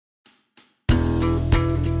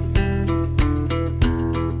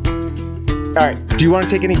All right. Do you want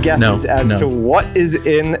to take any guesses to what is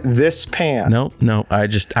in this pan? No. I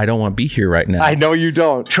don't want to be here right now. I know you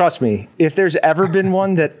don't. Trust me. If there's ever been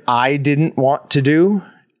one that I didn't want to do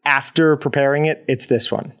after preparing it, it's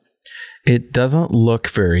this one. It doesn't look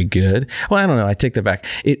very good. Well, I don't know. I take that back.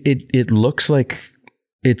 It looks like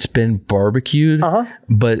it's been barbecued,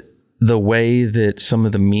 but the way that some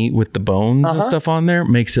of the meat with the bones and stuff on there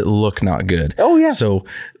makes it look not good. Oh, yeah. So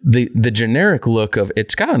the generic look of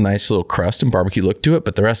it's got a nice little crust and barbecue look to it,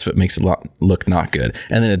 but the rest of it makes it look not good.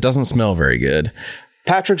 And then it doesn't smell very good.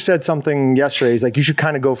 Patrick said something yesterday. He's like, you should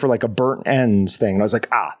kind of go for like a burnt ends thing. And I was like,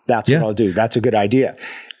 that's what I'll do. That's a good idea.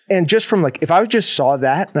 And just from like, if I just saw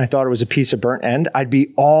that and I thought it was a piece of burnt end, I'd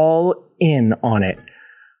be all in on it.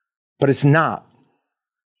 But it's not.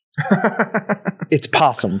 It's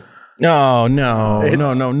possum. Oh, no.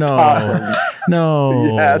 No. Possum.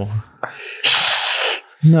 No. Yes.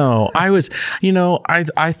 No,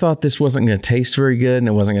 I thought this wasn't going to taste very good and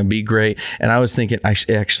it wasn't going to be great. And I was thinking,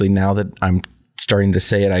 actually, now that I'm starting to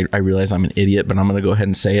say it, I realize I'm an idiot, but I'm going to go ahead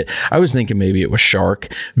and say it. I was thinking maybe it was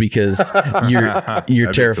shark because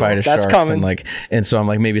you're terrified of sharks. Coming. And so I'm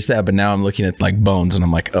like, maybe it's that. But now I'm looking at like bones and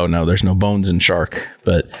I'm like, oh no, there's no bones in shark.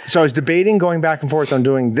 But so I was debating going back and forth on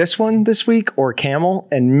doing this one this week or camel.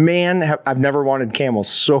 And man, I've never wanted camel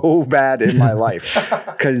so bad in my life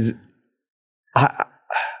because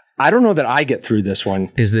I don't know that I get through this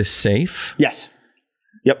one. Is this safe? Yes.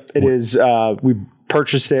 Yep. It is. We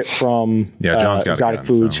purchased it from Exotic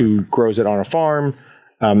Foods, who grows it on a farm.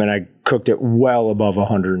 And I cooked it well above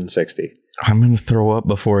 160. I'm going to throw up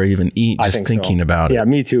before I even eat, just thinking about it. Yeah,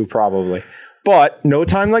 me too, probably. But no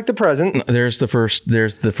time like the present. There's the first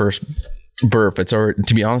burp. It's already,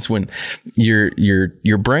 to be honest, when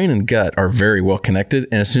your brain and gut are very well connected.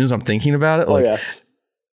 And as soon as I'm thinking about it,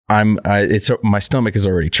 my stomach is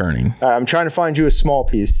already churning. I'm trying to find you a small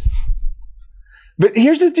piece. But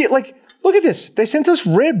here's the deal. Like, look at this. They sent us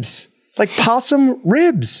ribs, like possum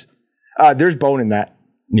ribs. There's bone in that.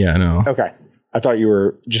 Yeah, I know. Okay. I thought you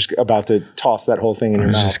were just about to toss that whole thing in your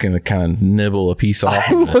mouth. I was just going to kind of nibble a piece off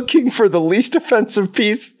I'm of it. looking for the least offensive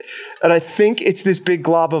piece, and I think it's this big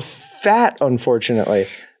glob of fat, unfortunately.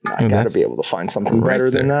 I got to be able to find something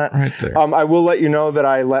better than that. Right there. I will let you know that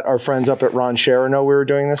I let our friends up at Ron Shera know we were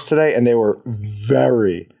doing this today, and they were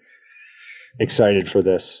very excited for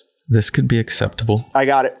this. This could be acceptable. I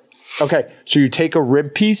got it. Okay, so you take a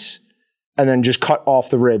rib piece and then just cut off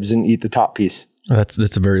the ribs and eat the top piece.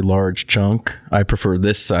 That's a very large chunk. I prefer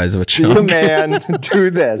this size of a chunk. You man, do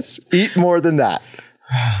this. Eat more than that.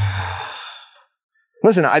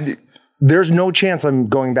 Listen, there's no chance I'm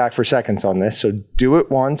going back for seconds on this, so do it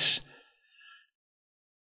once.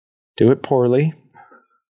 Do it poorly.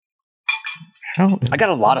 I got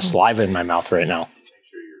a lot of saliva in my mouth right now.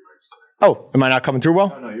 Oh, am I not coming through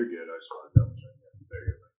well? No, you're good. I just want to double check that. There you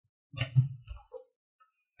go.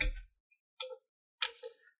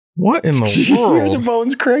 What in the Do you world? hear the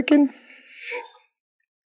bones cracking?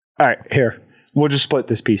 All right, here. We'll just split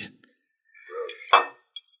this piece.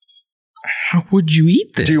 How would you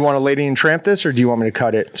eat this? Do you want to lady and tramp this, or do you want me to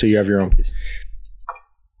cut it so you have your own piece?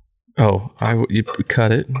 Oh, you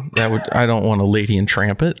cut it. I don't want to lady and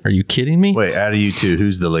tramp it. Are you kidding me? Wait, out of you two,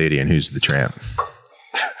 who's the lady and who's the tramp?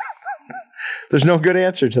 There's no good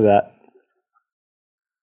answer to that.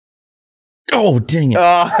 Oh, dang it.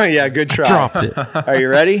 Oh, yeah, good try. I dropped it. Are you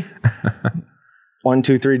ready? 1,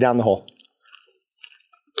 2, 3, down the hole.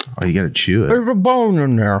 Oh, you got to chew it. There's a bone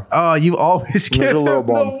in there. Oh, you always give him the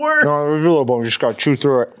worst. No, there's a little bone. You just got to chew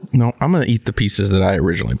through it. No, I'm going to eat the pieces that I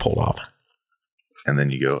originally pulled off. And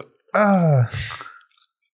then you go, Well,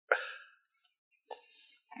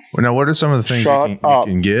 now, what are some of the things you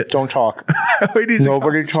can get? Don't talk.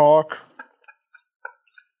 Nobody talk.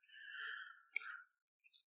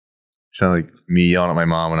 Sound like me yelling at my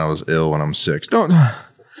mom when I was ill when I'm sick. Don't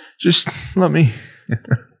just let me.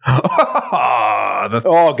 Got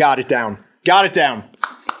it down. Got it down.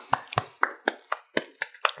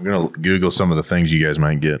 I'm gonna Google some of the things you guys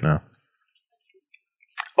might get now.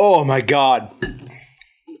 Oh my God.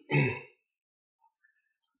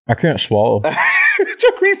 I can't swallow. It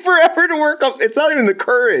took me forever to work up. It's not even the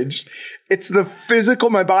courage. It's the physical.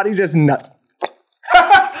 My body just nut.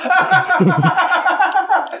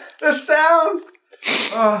 The sound.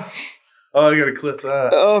 Oh, I gotta clip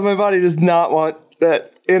that. Oh, my body does not want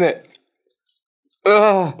that in it.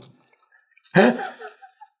 Ugh.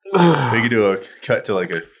 We could do a cut to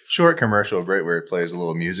like a short commercial break where it plays a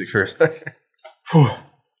little music for a second.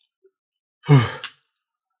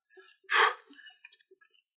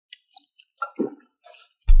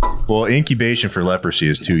 Well, incubation for leprosy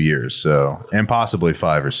is 2 years, so, and possibly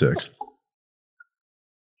 5 or 6.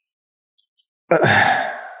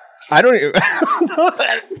 I don't even.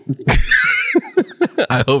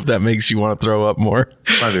 I hope that makes you want to throw up more.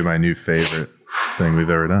 Might be my new favorite thing we've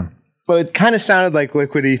ever done. But it kind of sounded like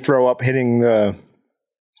liquidy throw up hitting the.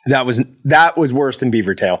 That was worse than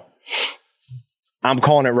beaver tail. I'm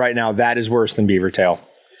calling it right now. That is worse than beaver tail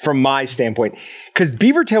from my standpoint. Because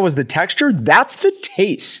beaver tail was the texture. That's the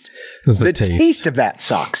taste. The taste of that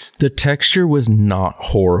sucks. The texture was not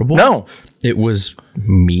horrible. No. It was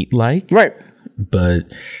meat-like. Right.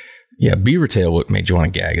 But yeah, beaver tail, what made you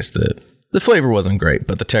want to gag is the flavor wasn't great,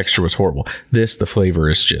 but the texture was horrible. The flavor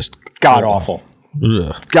is just god awful.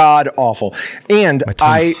 Ugh. God awful. And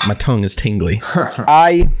my tongue is tingly.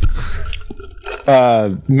 I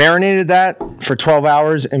marinated that for 12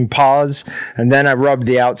 hours in pause, and then I rubbed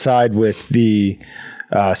the outside with the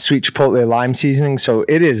sweet chipotle lime seasoning. So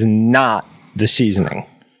it is not the seasoning.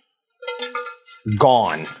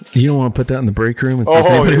 Gone. You don't want to put that in the break room and see if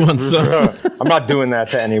anybody wants some? I'm not doing that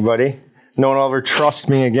to anybody. No one will ever trust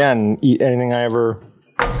me again, eat anything I ever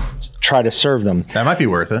try to serve them. That might be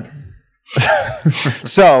worth it.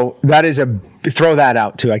 So that is throw that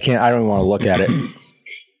out too. I don't even want to look at it.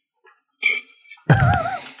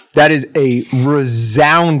 That is a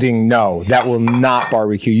resounding no. That will not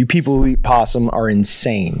barbecue. You people who eat possum are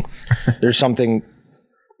insane. There's something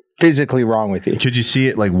physically wrong with you. Could you see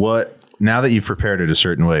it like what? Now that you've prepared it a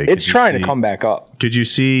certain way, it's trying to come back up. Could you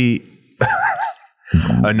see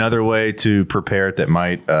another way to prepare it that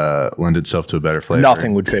might lend itself to a better flavor?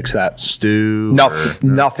 Nothing would fix that. Stew?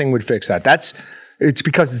 Nothing would fix that. It's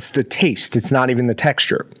because it's the taste. It's not even the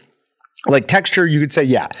texture. Like texture, you could say,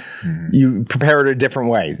 you prepare it a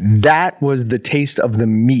different way. That was the taste of the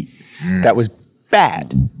meat. That was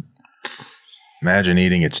bad. Imagine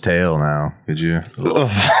eating its tail now. Could you?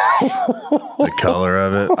 The color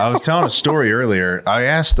of it. I was telling a story earlier. I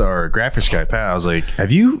asked our graphics guy, Pat, I was like,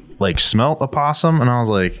 have you like smelt a possum? And I was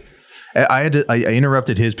like, I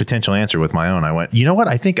interrupted his potential answer with my own. I went, you know what?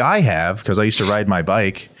 I think I have, because I used to ride my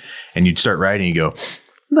bike and you'd start riding and you go,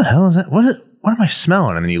 what the hell is that? What am I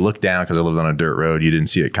smelling? And then you look down because I lived on a dirt road. You didn't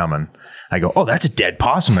see it coming. I go, oh, that's a dead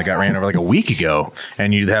possum that got ran over like a week ago.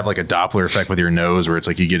 And you'd have like a Doppler effect with your nose where it's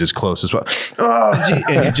like you get as close as well. Oh, gee.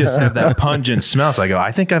 And you just have that pungent smell. So I go,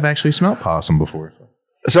 I think I've actually smelled possum before.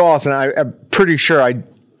 So Austin, I'm pretty sure I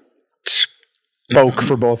spoke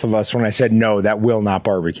for both of us when I said, no, that will not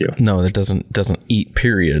barbecue. No, that doesn't eat,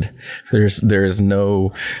 period. There's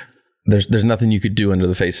nothing you could do under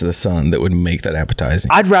the face of the sun that would make that appetizing.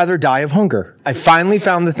 I'd rather die of hunger. I finally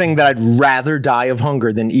found the thing that I'd rather die of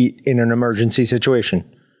hunger than eat in an emergency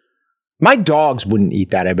situation. My dogs wouldn't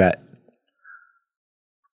eat that, I bet.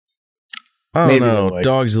 Oh, maybe no.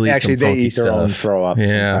 Dogs will eat Actually, some funky they eat their own throw up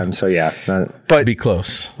sometimes. So, yeah. But be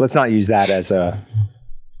close. Let's not use that as a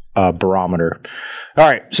barometer. All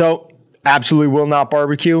right. So, absolutely will not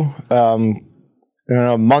barbecue. In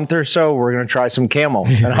a month or so, we're going to try some camel.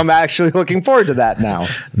 And I'm actually looking forward to that now.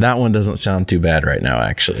 That one doesn't sound too bad right now,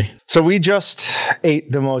 actually. So we just ate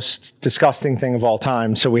the most disgusting thing of all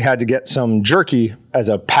time. So we had to get some jerky as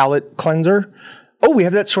a palate cleanser. Oh, we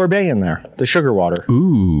have that sorbet in there, the sugar water.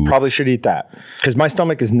 Ooh. Probably should eat that because my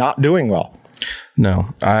stomach is not doing well.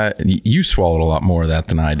 No, you swallowed a lot more of that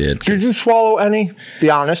than I did. Did you swallow any? Be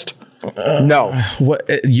honest. No. What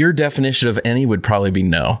your definition of any would probably be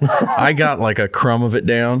no. I got like a crumb of it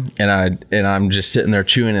down, and I'm just sitting there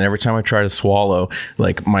chewing, and every time I try to swallow,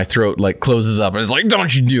 like my throat like closes up, and it's like,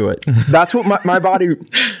 don't you do it? That's what my body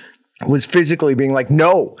was physically being like,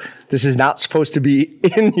 no, this is not supposed to be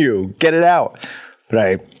in you. Get it out. But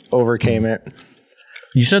I overcame it.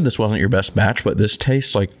 You said this wasn't your best batch, but this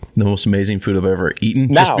tastes like the most amazing food I've ever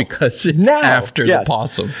eaten just because it's after the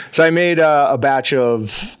possum. So I made a batch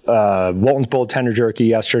of Walton's Bold tender jerky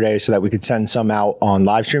yesterday so that we could send some out on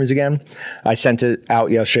live streams again. I sent it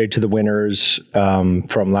out yesterday to the winners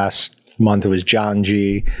from last month. It was John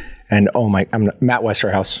G. and Matt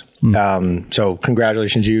Westerhouse. So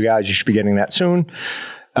congratulations to you guys. You should be getting that soon.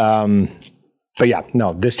 But yeah,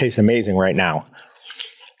 no, this tastes amazing right now.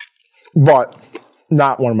 But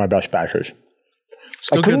not one of my best batches.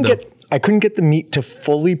 Still good, though. I couldn't get the meat to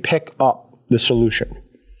fully pick up the solution.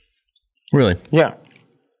 Really? Yeah.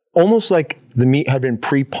 Almost like the meat had been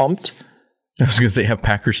pre-pumped. I was going to say, have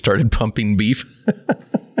Packers started pumping beef?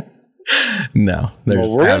 No.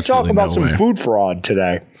 There's we're going to talk about some way. Food fraud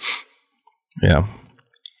today. Yeah.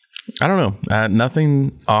 I don't know.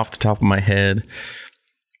 Nothing off the top of my head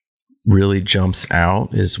really jumps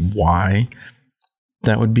out is why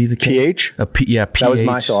that would be the case. pH? Yeah, pH. That was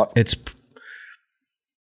my thought.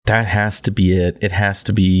 That has to be it. It has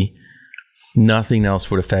to be. Nothing else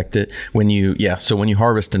would affect it. So when you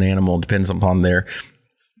harvest an animal, it depends upon their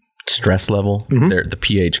stress level, the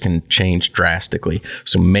pH can change drastically.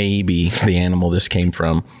 So maybe the animal this came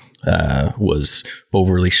from was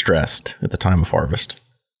overly stressed at the time of harvest.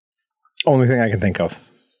 Only thing I can think of.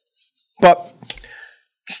 But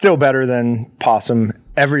still better than possum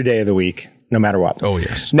every day of the week, no matter what. Oh,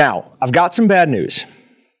 yes. Now, I've got some bad news.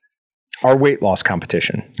 Our weight loss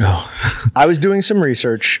competition. Oh. I was doing some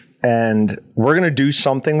research, and we're going to do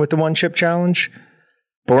something with the one chip challenge,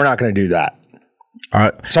 but we're not going to do that.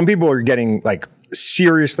 Some people are getting like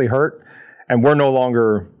seriously hurt, and we're no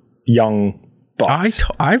longer young bucks.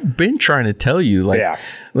 I've been trying to tell you,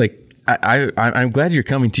 I'm glad you're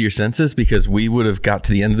coming to your senses, because we would have got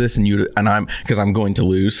to the end of this and I'm going to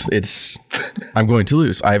lose. I'm going to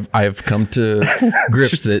lose. I've come to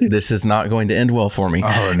grips that this is not going to end well for me.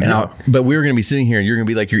 Oh, no. But we were going to be sitting here and you're going to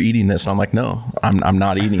be like, you're eating this. And I'm like, no, I'm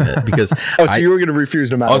not eating it, because so you were going to refuse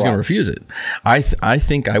no matter what. I was going to refuse it. I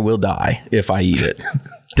think I will die if I eat it.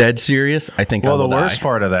 Dead serious. I think. Well, the worst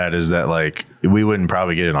part of that is that like we wouldn't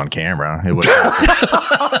probably get it on camera. It would.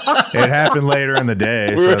 It happened later in the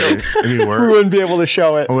day, so it'd be worth. We wouldn't be able to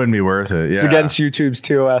show it. It wouldn't be worth it. Yeah. It's against YouTube's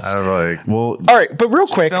TOS. All right, but real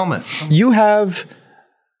quick, film it. You have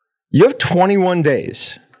 21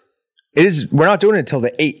 days. We're not doing it until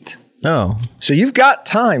the 8th. Oh, so you've got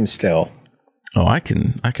time still. Oh, I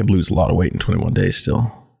can lose a lot of weight in 21 days still.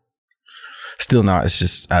 Still not. It's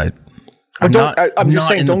just I'm just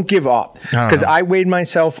saying, don't give up, because I weighed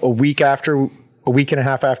myself a week and a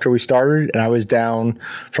half after we started, and I was down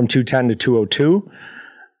from 210 to 202.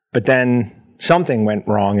 But then something went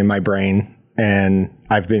wrong in my brain, and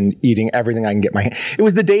I've been eating everything I can get my hand. It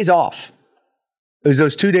was the days off. It was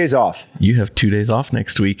those 2 days off. You have 2 days off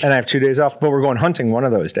next week. And I have 2 days off, but we're going hunting one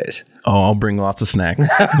of those days. Oh, I'll bring lots of snacks.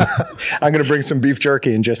 I'm going to bring some beef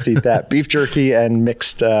jerky and just eat that. Beef jerky and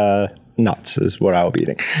mixed nuts is what I will be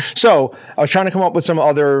eating. So I was trying to come up with some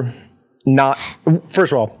other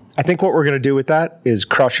first of all, I think what we're going to do with that is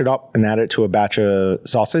crush it up and add it to a batch of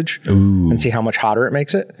sausage and see how much hotter it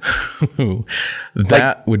makes it.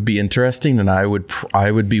 That would be interesting, and I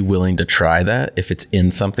would be willing to try that if it's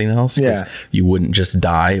in something else. Yeah, you wouldn't just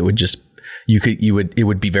die. It would just it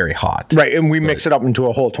would be very hot. Right, and we mix it up into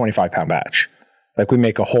a whole 25-pound batch. Like we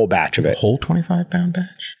make a whole batch of it. A whole 25-pound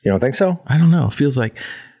batch? You don't think so? I don't know. It feels like.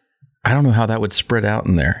 I don't know how that would spread out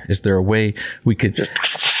in there. Is there a way we could,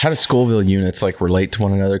 how do Scoville units like relate to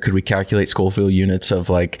one another? Could we calculate Scoville units of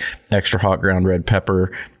like extra hot ground red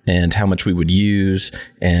pepper and how much we would use,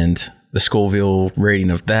 and the Scoville rating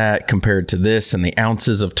of that compared to this and the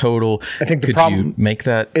ounces of total? I think the problem, you make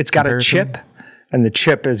that it's got comparison? A chip, and the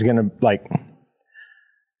chip is going to like,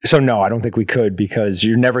 so no, I don't think we could, because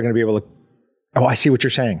you're never going to be able to. Oh, I see what you're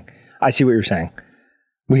saying.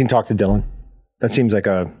 We can talk to Dylan. That seems like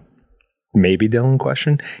a maybe Dylan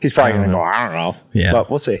question. He's probably going to go, I don't know. Yeah. But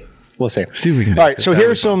we'll see. See what we can do. All right. So here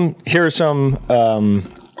are some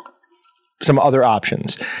other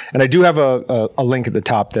options. And I do have a link at the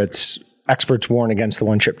top that's experts warn against the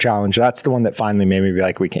one chip challenge. That's the one that finally made me be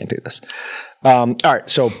like, we can't do this. All right.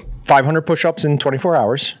 So 500 push-ups in 24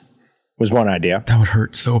 hours was one idea. That would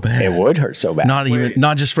hurt so bad. It would hurt so bad.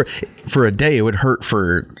 Not just for a day. It would hurt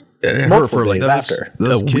for multiple days after.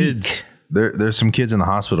 Those kids. There's some kids in the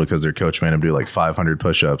hospital because their coach made them do like 500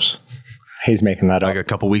 push-ups. He's making that up. Like a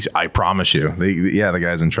couple weeks. I promise you. The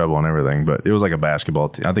guy's in trouble and everything. But it was like a basketball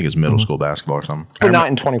team. I think it's middle school basketball or something. But not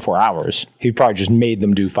in 24 hours. He probably just made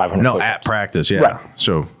them do 500 No, push-ups. at practice, yeah. Right.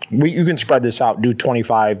 So you can spread this out. Do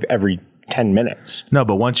 25 every 10 minutes. No,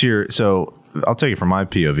 but once you're... So I'll take it from my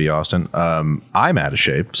POV, Austin. I'm out of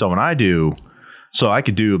shape. So when I do... So I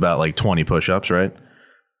could do about like 20 push-ups, right?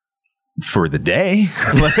 For the day,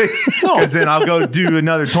 because then I'll go do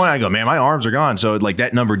another 20. I go, man, my arms are gone. So like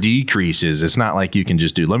that number decreases. It's not like you can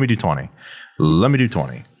just do, let me do 20. Let me do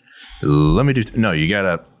 20. Let me do. No, you got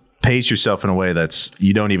to pace yourself in a way that's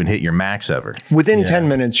you don't even hit your max ever. Within 10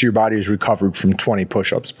 minutes, your body is recovered from 20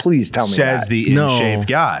 push-ups. Please tell me Says the in-shape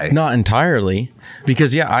guy. Not entirely.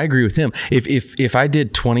 Because, I agree with him. If I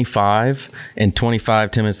did 25 and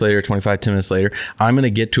 25 10 minutes later, 25 10 minutes later, I'm going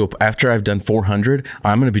to get to, after I've done 400,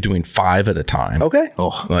 I'm going to be doing 5 at a time. Okay.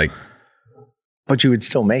 Oh, but you would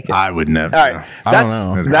still make it. I would never. All right. I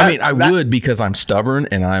don't know. I would, because I'm stubborn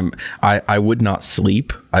and I would not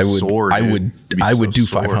sleep. I would do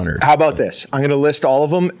 500. How about this? I'm going to list all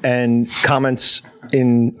of them and comments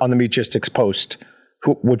on the Meatgistics post,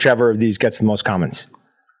 whichever of these gets the most comments.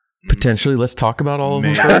 Potentially, let's talk about all of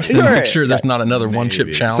them first and make sure there's not another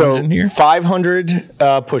one-chip challenge in here. 500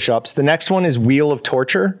 push-ups. The next one is Wheel of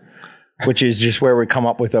Torture. which is just where we come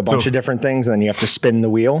up with a bunch of different things, and then you have to spin the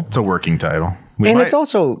wheel. It's a working title. It's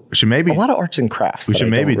also a lot of arts and crafts. We should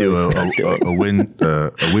maybe do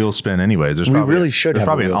a wheel spin anyways. There's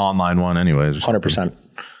probably an online one anyways. 100%.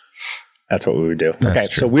 That's what we would do. Okay,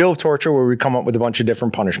 so Wheel of Torture, where we come up with a bunch of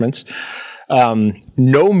different punishments.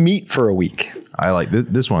 No meat for a week. I like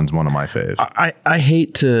this one's one of my faves. I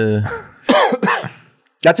hate to...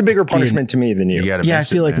 That's a bigger punishment to me than you. I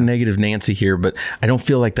feel like negative Nancy here, but I don't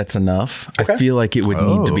feel like that's enough. Okay. I feel like it would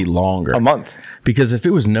need to be longer. A month. Because if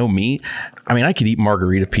it was no meat, I mean, I could eat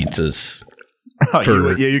margarita pizzas.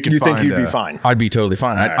 You think you'd be fine? I'd be totally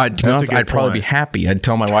fine. To be honest, I'd probably be happy. I'd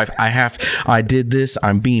tell my wife, I did this.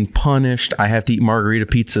 I'm being punished. I have to eat margarita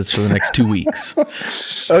pizzas for the next 2 weeks.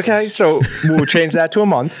 Okay, so we'll change that to a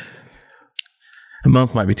month. A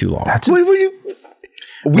month might be too long.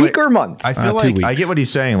 Week or month? I feel like I get what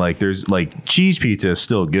he's saying. Like there's like cheese pizza is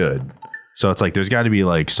still good. So it's like there's got to be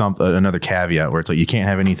like another caveat where it's like you can't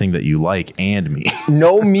have anything that you like and meat.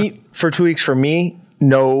 No meat for 2 weeks for me.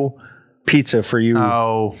 No pizza for you.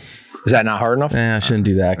 Oh. Is that not hard enough? I shouldn't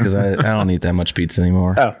do that because I don't eat that much pizza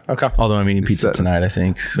anymore. Oh, okay. Although I'm eating pizza tonight, I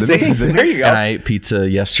think. See, there you go. And I ate pizza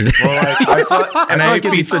yesterday. Well, I ate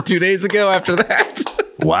pizza 2 days ago after that.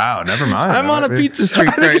 Wow, never mind. I'm on a pizza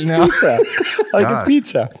streak right now. Pizza. It's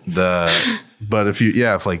pizza. But if you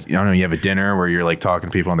have a dinner where you're like talking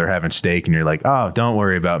to people and they're having steak and you're like, oh, don't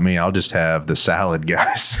worry about me. I'll just have the salad,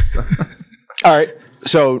 guys. All right.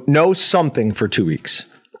 So no something for 2 weeks.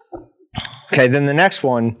 Okay. Then the next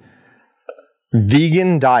one,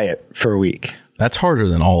 vegan diet for a week. That's harder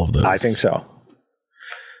than all of those. I think so.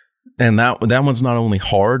 And that one's not only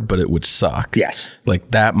hard, but it would suck. Yes. Like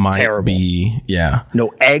that might be, yeah.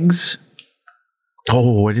 No eggs.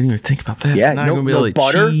 Oh, I didn't even think about that. Yeah, no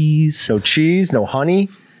butter. Cheese. No cheese, no honey.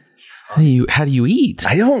 How do you eat?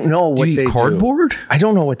 I don't know what they do. Cardboard? I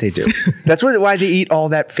don't know what they do. That's why they eat all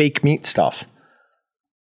that fake meat stuff.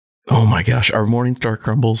 Oh my gosh, our Morningstar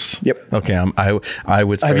crumbles. Yep. Okay, I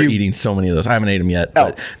would start eating so many of those. I haven't ate them yet,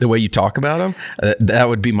 but the way you talk about them, that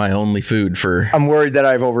would be my only food for. I'm worried that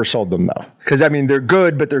I've oversold them though, because I mean they're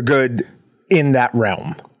good, but they're good in that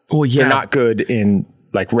realm. Well, yeah, they're not good in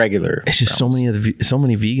like regular. It's just realms. so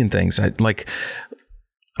many vegan things.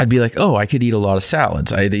 I'd be like, oh, I could eat a lot of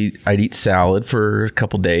salads. I'd eat salad for a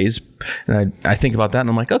couple days, and I think about that, and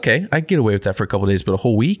I'm like, okay, I get away with that for a couple days, but a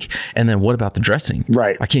whole week, and then what about the dressing?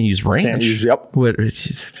 Right, I can't use ranch.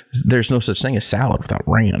 There's no such thing as salad without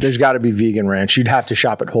ranch. There's got to be vegan ranch. You'd have to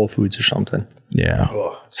shop at Whole Foods or something.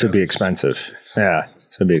 Yeah, it'd be expensive. Yeah,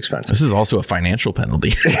 it'd be expensive. This is also a financial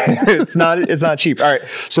penalty. It's not cheap. All right,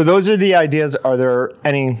 so those are the ideas. Are there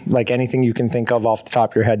anything you can think of off the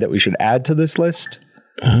top of your head that we should add to this list?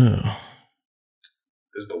 Oh.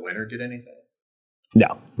 Does the winner get anything?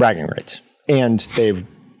 No, bragging rights. And they've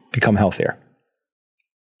become healthier.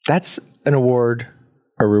 That's a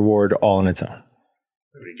reward all on its own.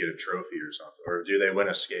 Maybe get a trophy or something. Or do they win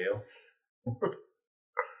a scale?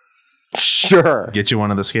 Sure. Get you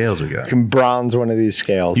one of the scales we got. You can bronze one of these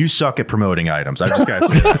scales. You suck at promoting items. I just got to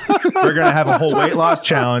say that. We're going to have a whole weight loss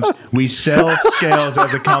challenge. We sell scales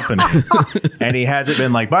as a company. And he hasn't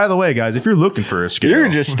been like, by the way, guys, if you're looking for a scale. You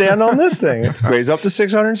can just stand on this thing. It weighs up to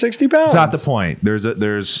 660 pounds. It's not the point.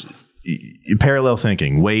 There's parallel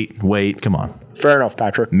thinking. Wait. Come on. Fair enough,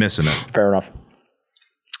 Patrick. Missing it. Fair enough.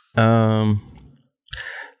 I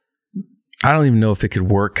don't even know if it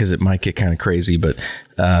could work because it might get kind of crazy, but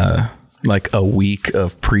like a week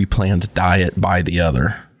of pre-planned diet by the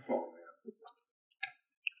other.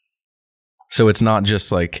 So it's not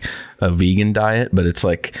just like a vegan diet, but it's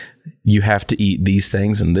like you have to eat these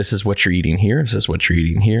things and this is what you're eating here. This is what you're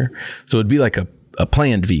eating here. So it'd be like a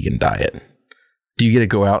planned vegan diet. Do you get to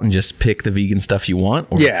go out and just pick the vegan stuff you want?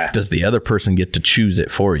 Or does the other person get to choose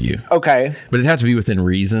it for you? Okay. But it'd have to be within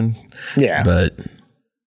reason. Yeah. But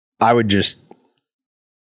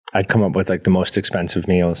I'd come up with like the most expensive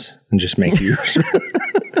meals and just make you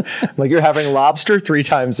like you're having lobster 3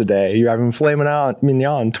 times a day. You're having filet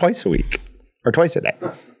mignon twice a week or twice a day.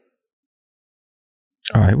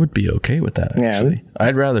 I would be okay with that. Actually. Yeah.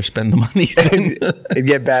 I'd rather spend the money. It'd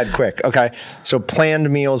get bad quick. Okay. So planned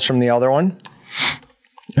meals from the other one.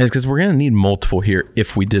 It's because we're going to need multiple here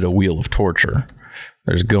if we did a wheel of torture.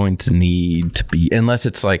 There's going to need to be, unless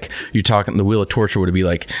it's like you're talking, the wheel of torture would be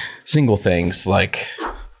like single things like.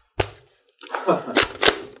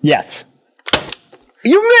 Yes.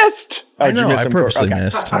 You missed. I know, I purposely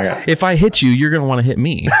missed. Okay. If I hit you, you're going to want to hit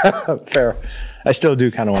me. Fair. I still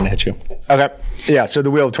do kind of want to hit you. Okay. Yeah. So the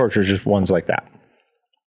wheel of torture is just ones like that.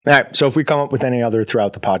 All right. So if we come up with any other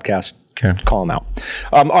throughout the podcast, call them out.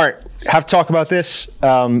 All right. Have to talk about this.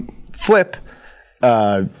 Flip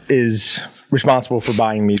is responsible for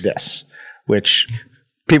buying me this, which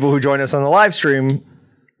people who join us on the live stream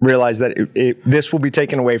realize that this will be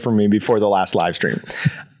taken away from me before the last live stream.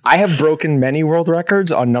 I have broken many world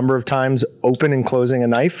records on number of times open and closing a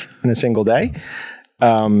knife in a single day.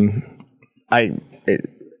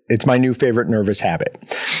 It's my new favorite nervous habit.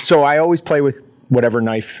 So I always play with whatever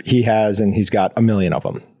knife he has, and he's got a million of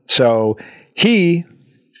them. So he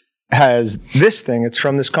has this thing. It's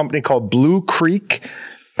from this company called Blue Creek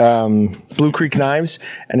Knives,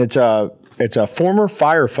 and it's a former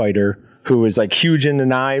firefighter who is like huge into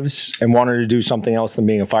knives and wanted to do something else than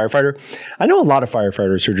being a firefighter. I know a lot of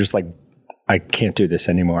firefighters who are just like, I can't do this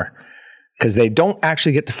anymore, because they don't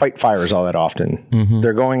actually get to fight fires all that often. Mm-hmm.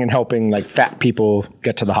 They're going and helping like fat people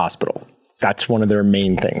get to the hospital. That's one of their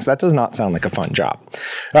main things. That does not sound like a fun job.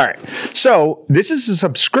 All right. So this is a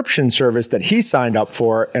subscription service that he signed up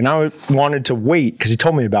for, and I wanted to wait because he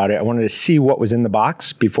told me about it. I wanted to see what was in the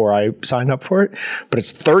box before I signed up for it. But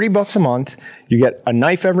it's $30 a month. You get a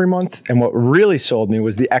knife every month. And what really sold me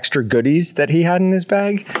was the extra goodies that he had in his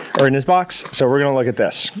bag or in his box. So we're going to look at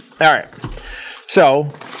this. All right.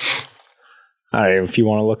 So, all right, if you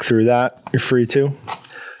want to look through that, you're free to.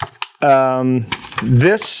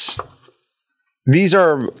 These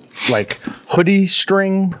are like hoodie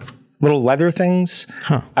string, little leather things.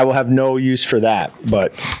 Huh. I will have no use for that,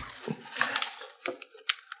 but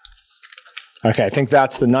okay, I think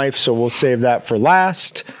that's the knife, so we'll save that for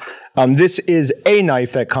last. This is a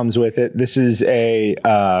knife that comes with it. This is a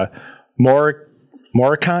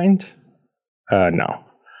Morakind? No.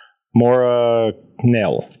 Mora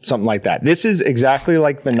nail, something like that. This is exactly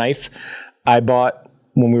like the knife I bought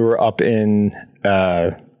when we were up in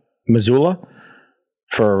Missoula.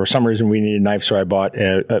 For some reason, we needed a knife, so I bought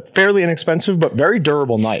a fairly inexpensive but very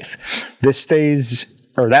durable knife. This stays,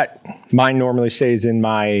 or that, mine normally stays in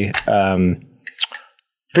my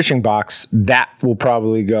fishing box. That will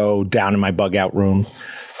probably go down in my bug out room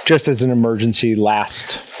just as an emergency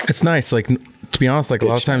last. It's nice. Like, to be honest, like a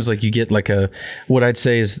lot of times, like you get like what I'd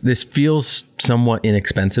say is this feels somewhat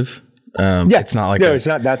inexpensive. It's not like it's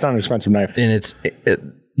not. That's not an expensive knife, and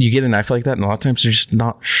you get a knife like that, and a lot of times they're just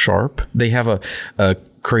not sharp. They have a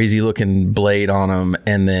crazy looking blade on them,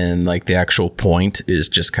 and then like the actual point is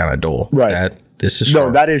just kind of dull. Right. This is sharp.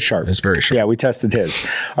 No, that is sharp. It's very sharp. Yeah, we tested his.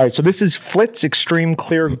 All right, so this is Flitz Extreme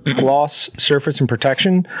Clear Gloss Surface and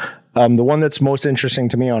Protection. The one that's most interesting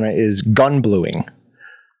to me on it is gun bluing.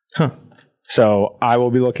 Huh. So I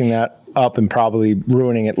will be looking that up and probably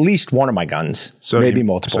ruining at least one of my guns, maybe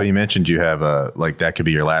multiple. So you mentioned you have like that could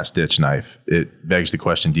be your last ditch knife. It begs the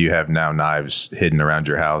question: do you have now knives hidden around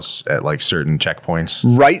your house at like certain checkpoints?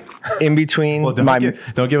 Right in between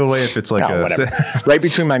don't give away if it's like whatever. Right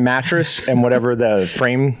between my mattress and whatever the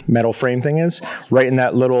metal frame thing is. Right in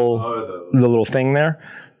that the little thing there.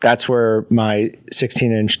 That's where my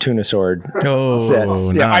 16-inch tuna sword sits.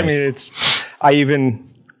 Yeah, nice. I mean I even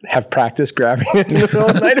have practiced grabbing it in the middle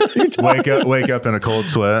of the night a few times. Wake up in a cold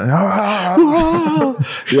sweat.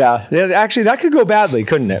 Yeah. Actually, that could go badly,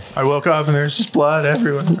 couldn't it? I woke up and there's just blood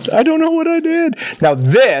everywhere. I don't know what I did. Now,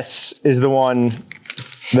 this is the one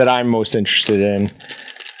that I'm most interested in.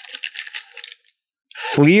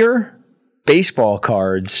 Fleer baseball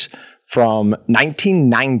cards from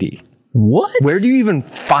 1990. What? Where do you even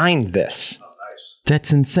find this?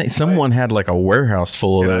 That's insane. Someone had like a warehouse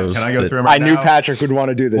full of those. Can I go through them I knew Patrick would want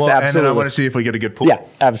to do this. Absolutely. And then I want to see if we get a good pull. Yeah,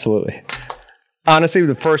 absolutely. Honestly,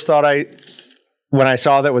 the first thought when I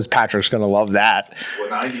saw that was Patrick's going to love that. Well,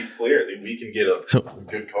 90 Flair, we can get a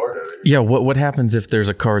good card out of it. Yeah, what happens if there's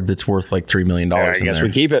a card that's worth like $3 million? I guess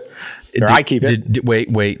we keep it. I keep it.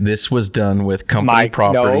 Wait. This was done with company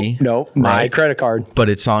property. No, my credit card. But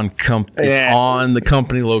it's on it's on the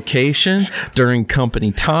company location during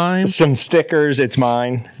company time. Some stickers. It's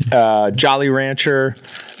mine. Jolly Rancher.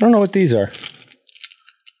 I don't know what these are.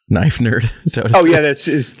 Knife Nerd. That's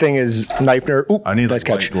his thing is Knife Nerd. Ooh, I need nice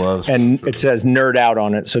catch. gloves. And it says Nerd Out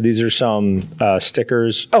on it. So these are some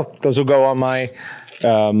stickers. Oh, those will go on my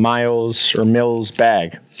Miles or Mills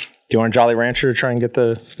bag. Do you want a Jolly Rancher to try and get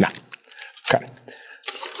the... No. Okay.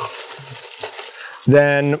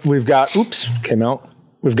 Then we've got... Came out.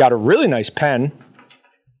 We've got a really nice pen.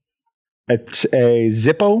 It's a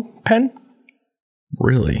Zippo pen.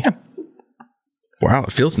 Really? Yeah. Wow,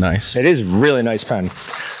 it feels nice. It is a really nice pen.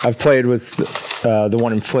 I've played with the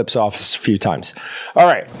one in Flip's office a few times. All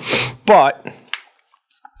right. But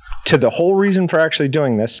to the whole reason for actually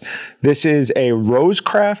doing this is a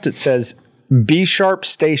Rosecraft. It says, be sharp,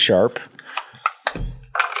 stay sharp.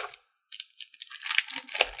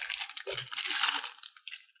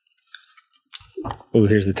 Oh,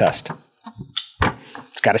 here's the test.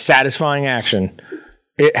 It's got a satisfying action.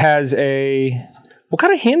 It has what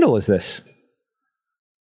kind of handle is this?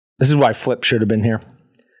 This is why Flip should have been here.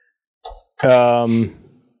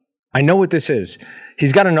 I know what this is.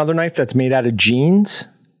 He's got another knife that's made out of jeans,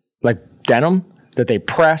 like denim, that they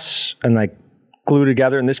press and like glue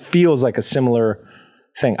together. And this feels like a similar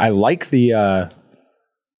thing. I like the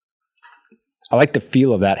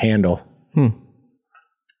feel of that handle.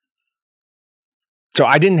 So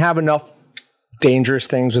I didn't have enough dangerous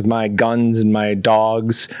things with my guns and my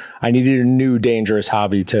dogs. I needed a new dangerous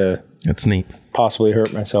hobby to. That's neat. Possibly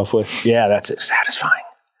hurt myself with. Yeah, that's satisfying.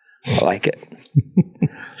 I like it.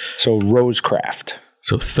 So Rosecraft.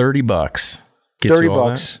 So $30.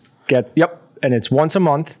 $30. And it's once a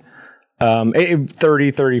month.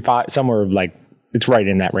 30, 35, somewhere like it's right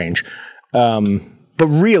in that range. But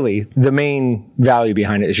really, the main value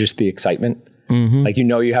behind it is just the excitement. Mm-hmm. Like,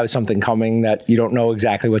 you have something coming that you don't know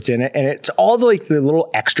exactly what's in it. And it's all the little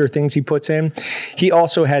extra things he puts in. He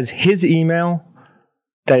also has his email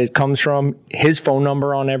that it comes from, his phone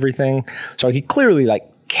number on everything. So he clearly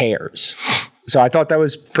cares. So I thought that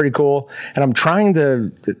was pretty cool. And I'm trying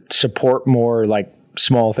to support more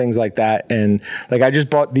small things like that. And I just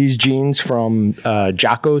bought these jeans from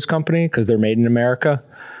Jocko's company because they're made in America.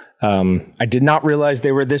 I did not realize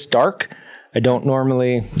they were this dark. I don't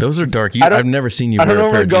normally. Those are dark. I've never seen you wear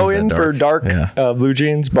a pair of jeans. I don't normally go in for dark blue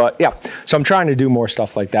jeans, but yeah. So I'm trying to do more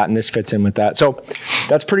stuff like that, and this fits in with that. So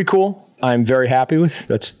that's pretty cool. I'm very happy with.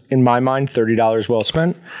 That's, in my mind, $30 well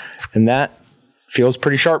spent, and that feels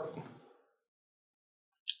pretty sharp.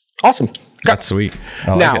 Awesome. That's sweet.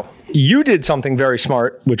 Now, you did something very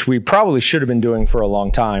smart, which we probably should have been doing for a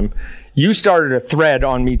long time. You started a thread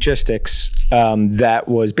on Meatgistics that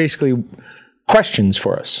was basically questions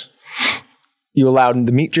for us. You allowed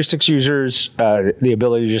the Meatgistics users the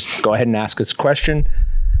ability to just go ahead and ask us a question.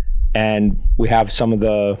 And we have some of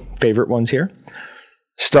the favorite ones here.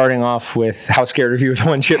 Starting off with, how scared of you with the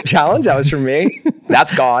one chip challenge? That was from me.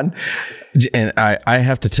 That's gone. And I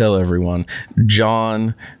have to tell everyone,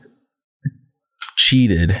 John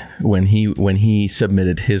cheated when he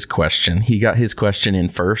submitted his question. He got his question in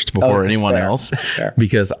first before anyone else. That's fair.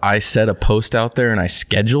 Because I set a post out there and I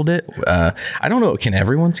scheduled it. I don't know. Can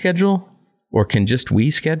everyone schedule? Or can just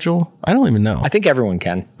we schedule? I don't even know. I think everyone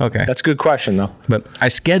can. Okay. That's a good question, though. But I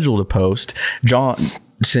scheduled a post.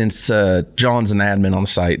 Since John's an admin on the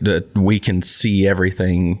site, we can see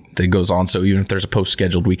everything that goes on. So even if there's a post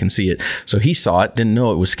scheduled, we can see it. So he saw it, didn't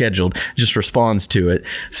know it was scheduled, just responds to it.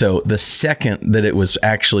 So the second that it was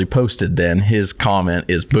actually posted, then his comment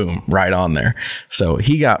is boom, right on there. So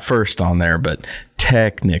he got first on there, but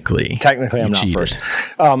technically I'm not first.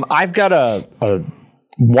 I've got a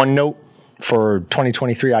OneNote for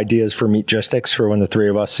 2023 ideas for Meatgistics for when the three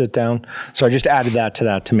of us sit down. So I just added that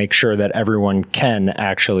to make sure that everyone can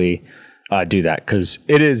actually do that, because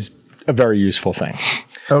it is a very useful thing.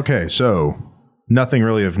 Okay, so nothing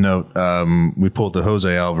really of note. We pulled the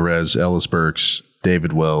Jose Alvarez, Ellis Burks,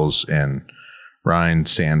 David Wells, and Ryan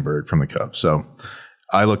Sandberg from the Cubs. So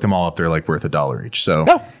I looked them all up. They're worth $1 each. So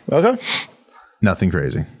okay, nothing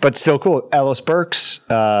crazy, but still cool. Ellis Burks,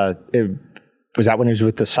 was that when he was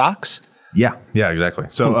with the Sox? Yeah, exactly.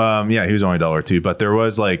 So, he was only $1 but there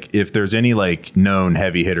was if there's any known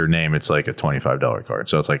heavy hitter name, it's a $25 card.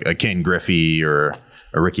 So it's a Ken Griffey or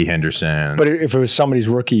a Ricky Henderson. But if it was somebody's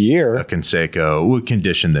rookie year, a Canseco,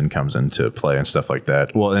 condition then comes into play and stuff like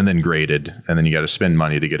that. Well, and then graded, and then you got to spend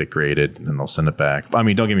money to get it graded, and then they'll send it back. I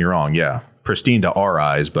mean, don't get me wrong. Yeah, pristine to our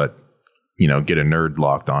eyes, but get a nerd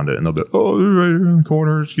locked onto it, and they'll be, they're right here in the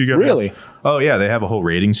corners. You got really? Oh yeah, they have a whole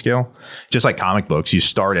rating scale, just like comic books. You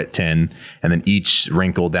start at 10, and then each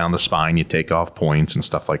wrinkle down the spine, you take off points and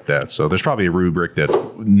stuff like that. So there's probably a rubric that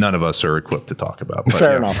none of us are equipped to talk about. But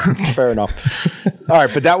Fair enough. All right,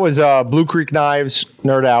 but that was Blue Creek Knives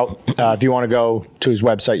Nerd Out. If you want to go to his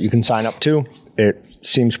website, you can sign up too. It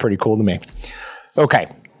seems pretty cool to me. Okay.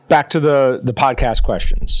 Back to the podcast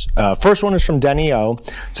questions. First one is from Denny O.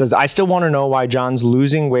 It says, I still want to know why John's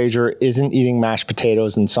losing wager isn't eating mashed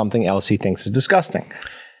potatoes and something else he thinks is disgusting.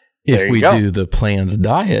 If we do the Plans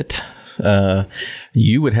diet,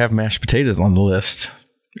 you would have mashed potatoes on the list.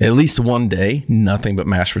 At least one day, nothing but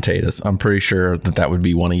mashed potatoes. I'm pretty sure that would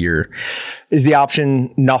be one of your... Is the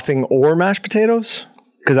option nothing or mashed potatoes?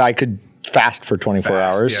 Because I could fast for 24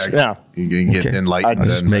 hours. Yeah. You can get enlightened. I'll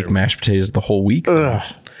just make mashed potatoes the whole week.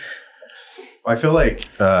 I feel like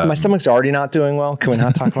my stomach's already not doing well. Can we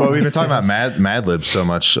not talk about? Well, we've been talking about Mad Libs so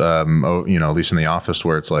much, at least in the office,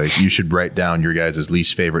 where it's you should write down your guys'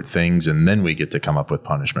 least favorite things, and then we get to come up with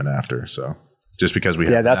punishment after. So just because we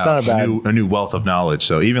have that's not a new wealth of knowledge.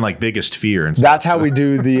 So even biggest fear and stuff. That's how we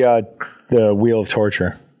do the Wheel of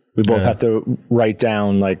Torture. We both have to write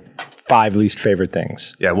down like 5 least favorite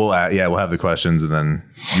things. Yeah, we'll have the questions, and then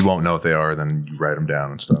you won't know what they are. Then you write them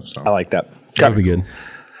down and stuff. So I like that. That'd be good.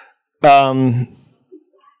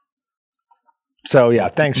 So yeah,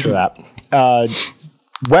 thanks for that.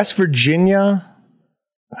 West Virginia,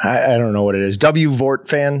 I don't know what it is. W Vort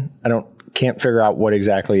fan. Can't figure out what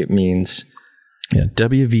exactly it means. Yeah,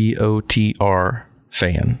 WVOTR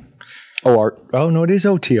fan. Oh no, it is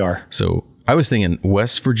OTR. So I was thinking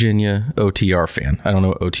West Virginia OTR fan. I don't know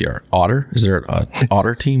what OTR. Otter? Is there an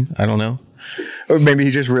otter team? I don't know. Or maybe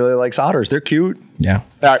he just really likes otters. They're cute. Yeah.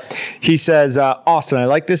 All right. He says, Austin, I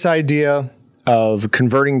like this idea of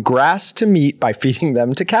converting grass to meat by feeding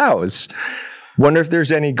them to cows. Wonder if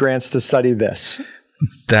there's any grants to study this.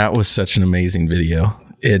 That was such an amazing video.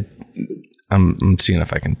 I'm seeing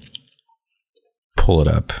if I can pull it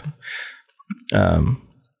up.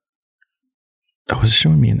 Was it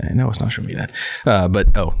showing me that? No, it's not showing me that.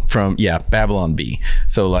 From Babylon Bee.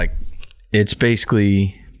 So like, it's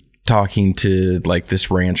basically talking to like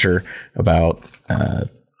this rancher about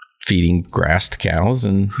feeding grass to cows,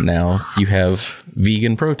 and now you have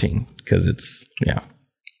vegan protein because it's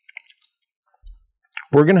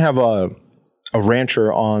We're gonna have a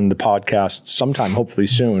rancher on the podcast sometime, hopefully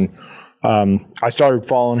soon. I started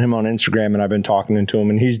following him on Instagram, and I've been talking to him,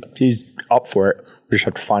 and he's up for it. We just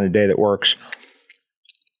have to find a day that works.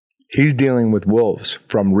 He's dealing with wolves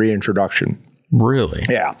from reintroduction. Really?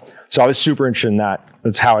 Yeah. So I was super interested in that.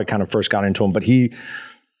 That's how I kind of first got into him. But he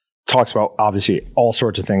talks about, obviously, all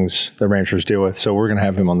sorts of things the ranchers deal with. So we're going to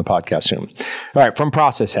have him on the podcast soon. All right. From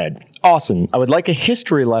Process Head. Austin, I would like a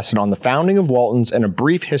history lesson on the founding of Walton's and a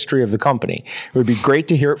brief history of the company. It would be great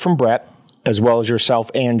to hear it from Brett, as well as yourself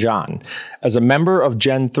and John. As a member of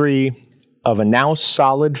Gen 3 of a now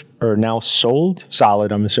sold,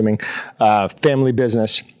 I'm assuming, family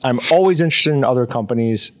business, I'm always interested in other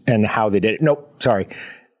companies and how they did it. Nope, sorry.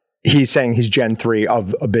 He's saying he's Gen 3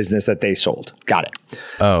 of a business that they sold. Got it.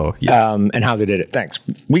 Oh, yes. And how they did it. Thanks.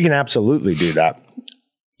 We can absolutely do that.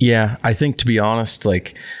 Yeah, I think, to be honest,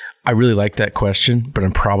 like, I really like that question, but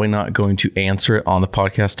I'm probably not going to answer it on the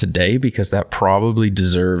podcast today because that probably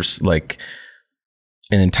deserves like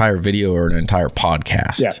an entire video or an entire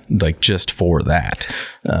podcast, like just for that.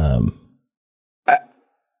 I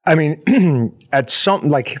mean,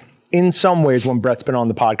 in some ways, when Brett's been on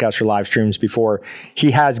the podcast or live streams before,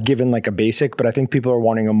 he has given like a basic, but I think people are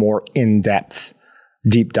wanting a more in-depth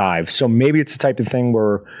deep dive. So maybe it's the type of thing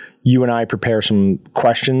where you and I prepare some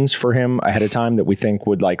questions for him ahead of time that we think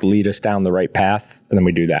would like lead us down the right path, and then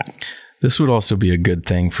we do that. This would also be a good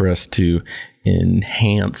thing for us to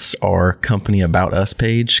enhance our company about us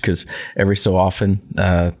page, because every so often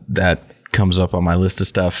that comes up on my list of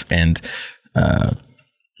stuff, and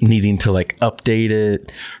needing to like update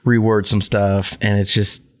it, reword some stuff, and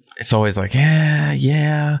it's always like, I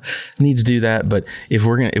need to do that. But if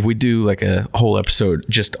we do like a whole episode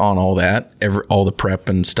just on all that, all the prep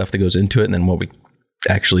and stuff that goes into it, and then what we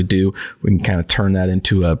actually do, we can kind of turn that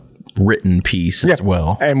into a written piece as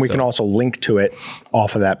well. And we can also link to it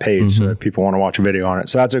off of that page so that people want to watch a video on it.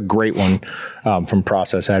 So that's a great one from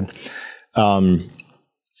Process Head.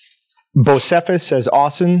 Bocephus says,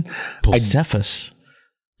 Austin. Bocephus?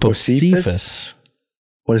 What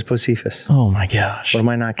is Bocephus? Oh my gosh. What am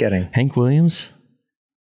I not getting? Hank Williams?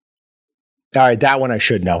 All right, that one I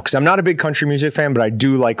should know because I'm not a big country music fan, but I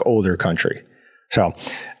do like older country. So,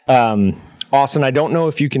 Austin, I don't know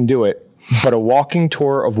if you can do it, but a walking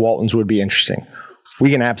tour of Walton's would be interesting.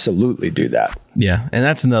 We can absolutely do that. Yeah, and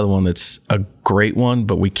that's another one that's a great one,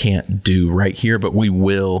 but we can't do right here, but we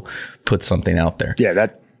will put something out there. Yeah,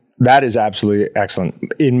 that is absolutely excellent.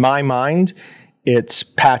 In my mind, it's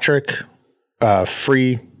Patrick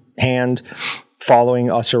free hand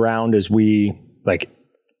following us around as we like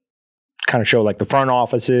kind of show like the front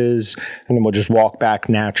offices, and then we'll just walk back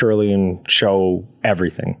naturally and show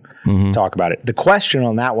everything. Talk about it. The question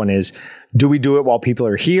on that one is, do we do it while people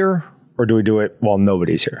are here or do we do it while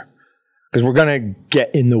nobody's here? Because we're going to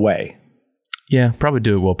get in the way. Yeah, probably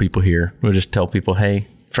do it while people are here. We'll just tell people, hey,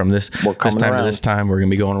 from this time to this time, we're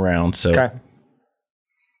going to be going around. So, okay.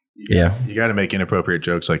 Yeah. You got to make inappropriate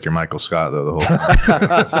jokes like you're Michael Scott, though, the whole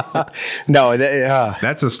time. No,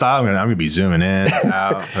 that's the style. I'm going to be zooming in,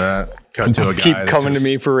 out, cut to a guy. Keep coming to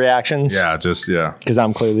me for reactions. Yeah, because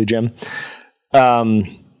I'm clearly Jim.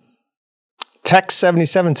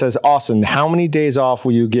 Tech77 says, Austin, how many days off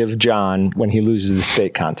will you give John when he loses the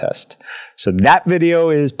state contest? So that video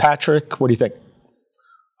is Patrick. What do you think?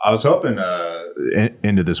 I was hoping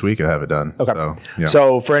into this week I'll have it done. Okay.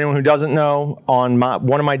 So for anyone who doesn't know, on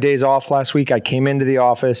one of my days off last week, I came into the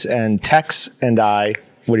office and Tex and I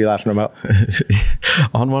What are you laughing about?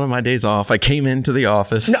 On one of my days off, I came into the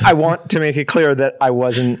office. No, I want to make it clear that I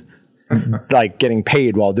wasn't like getting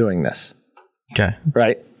paid while doing this. Okay.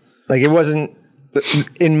 Right? Like it wasn't,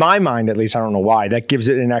 in my mind at least, I don't know why, that gives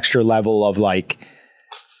it an extra level of like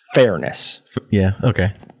fairness. Yeah.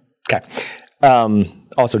 Okay. Okay.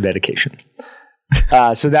 Also dedication.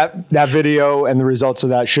 So that video and the results of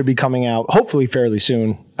that should be coming out hopefully fairly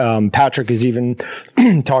soon. Patrick is even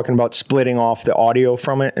talking about splitting off the audio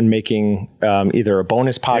from it and making either a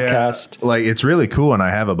bonus podcast. Yeah, like it's really cool, and I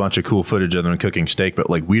have a bunch of cool footage of them cooking steak, but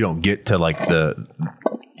like we don't get to like the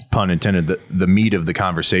pun intended the meat of the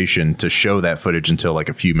conversation to show that footage until like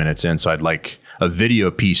a few minutes in. So I'd like a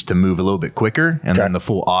video piece to move a little bit quicker, and then the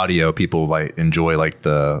full audio people might enjoy like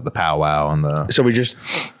the powwow and the. So we just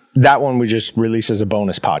release as a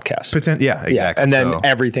bonus podcast. Yeah, exactly. Yeah, and then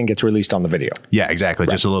everything gets released on the video. Yeah, exactly.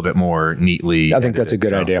 Right. Just a little bit more neatly. I think that's a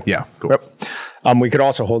good idea. Yeah, cool. Yep. We could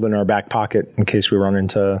also hold in our back pocket in case we run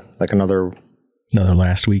into like another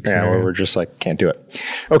last week. Yeah, where we're just like, can't do it.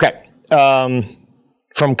 Okay.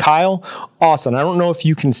 From Kyle Austin, I don't know if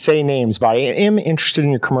you can say names, but I am interested in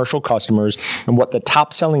your commercial customers and what the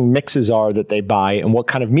top selling mixes are that they buy and what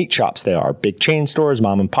kind of meat shops they are. Big chain stores,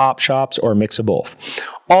 mom and pop shops, or a mix of both.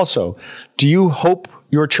 Also, do you hope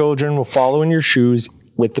your children will follow in your shoes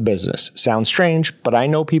with the business? Sounds strange, but I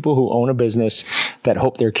know people who own a business that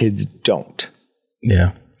hope their kids don't.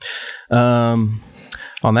 Yeah. On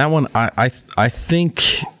that one, I think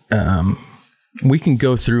we can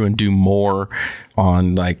go through and do more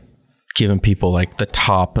on like giving people like the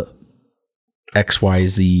top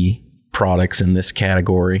XYZ products in this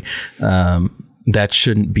category. That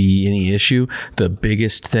shouldn't be any issue. The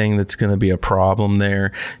biggest thing that's going to be a problem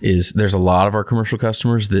there is there's a lot of our commercial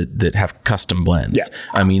customers that have custom blends. Yeah.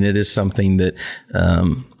 I mean, it is something that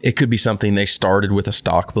it could be something they started with a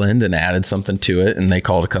stock blend and added something to it and they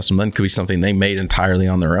call it a custom blend. It could be something they made entirely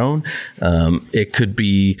on their own. It could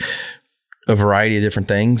be a variety of different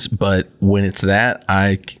things, but when it's that,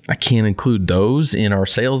 I can't include those in our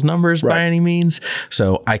sales numbers by any means.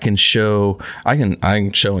 So I can show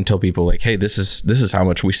and tell people like, hey, this is how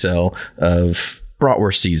much we sell of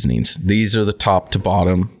bratwurst seasonings. These are the top to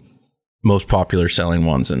bottom most popular selling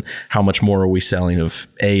ones, and how much more are we selling of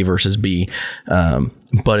A versus B.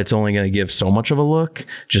 But it's only going to give so much of a look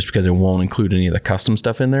just because it won't include any of the custom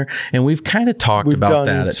stuff in there. And we've kind of talked about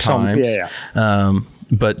that at times. Yeah.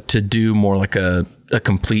 But to do more like a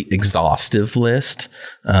complete exhaustive list,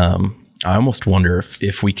 I almost wonder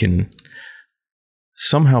if we can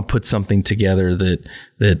somehow put something together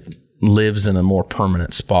that lives in a more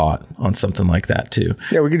permanent spot on something like that too.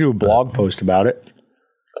 Yeah, we could do a blog post about it.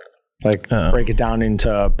 Like break it down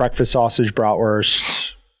into breakfast sausage,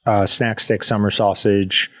 bratwurst, snack stick, summer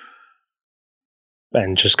sausage,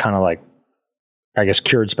 and just kind of like, I guess,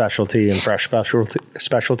 cured specialty and fresh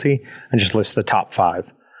specialty, and just list the top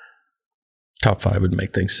 5. Top 5 would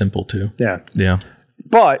make things simple too. Yeah. Yeah.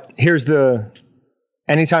 But here's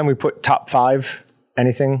anytime we put top 5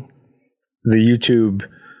 anything, the YouTube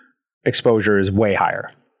exposure is way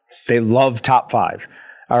higher. They love top 5.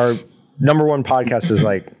 Our number 1 podcast is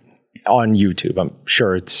like on YouTube. I'm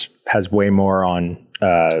sure has way more on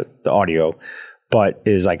the audio, but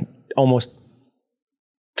is like almost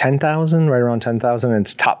 10,000, right around 10,000. And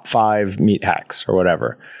it's top 5 meat hacks or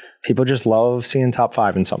whatever. People just love seeing top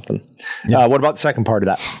 5 in something. Yeah. What about the second part of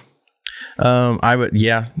that? I would,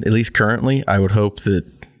 at least currently, I would hope that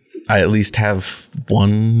I at least have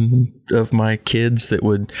one of my kids that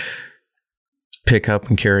would pick up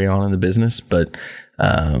and carry on in the business. But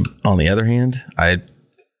on the other hand, I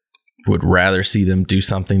would rather see them do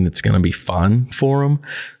something that's going to be fun for them.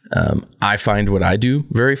 I find what I do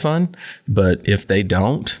very fun, but if they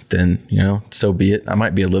don't, then, so be it. I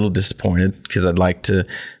might be a little disappointed because I'd like to,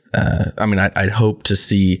 I'd hope to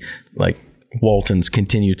see like Walton's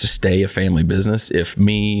continue to stay a family business. If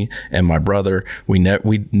me and my brother, we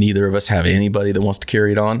neither of us have anybody that wants to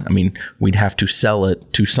carry it on. I mean, we'd have to sell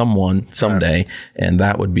it to someone someday, and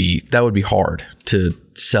that would be hard to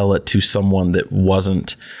sell it to someone that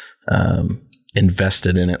wasn't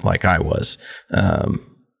invested in it like I was.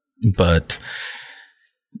 But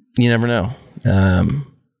you never know.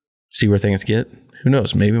 See where things get. Who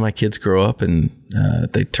knows? Maybe my kids grow up and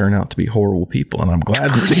they turn out to be horrible people, and I'm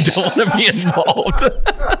glad that they don't want to be involved.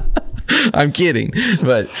 I'm kidding,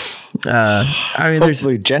 but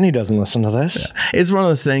hopefully Jenny doesn't listen to this. It's one of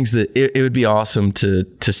those things that it would be awesome to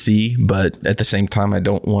see, but at the same time, I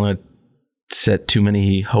don't want to set too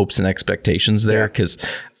many hopes and expectations there because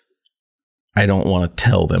I don't want to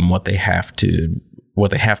tell them what they have to do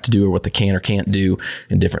or what they can or can't do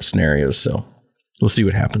in different scenarios. So we'll see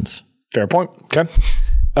what happens. Fair point. Okay.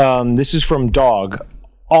 This is from Dog.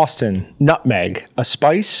 Austin, nutmeg, a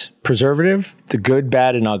spice, preservative, the good,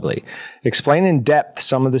 bad, and ugly. Explain in depth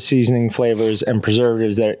some of the seasoning flavors and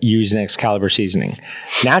preservatives that are used in Excalibur seasoning.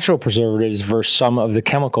 Natural preservatives versus some of the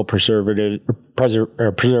chemical preservatives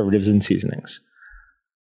and seasonings.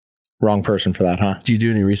 Wrong person for that, huh? Do you do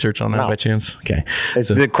any research on that No. by chance? Okay.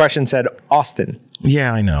 The question said Austin.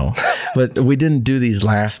 Yeah, I know. But we didn't do these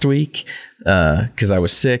last week because I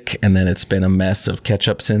was sick, and then it's been a mess of catch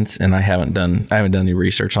up since, and I haven't done any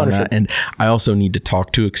research on that. And I also need to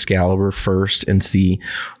talk to Excalibur first and see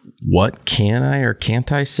what can I or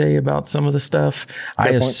can't I say about some of the stuff. I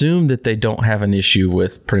assume that they don't have an issue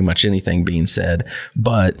with pretty much anything being said,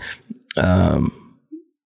 but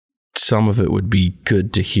some of it would be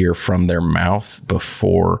good to hear from their mouth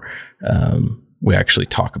before we actually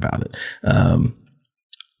talk about it.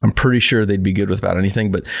 I'm pretty sure they'd be good with about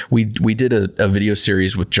anything, but we did a video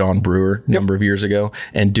series with John Brewer a number of years ago,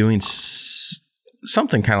 and doing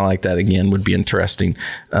something kind of like that again would be interesting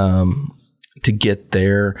to get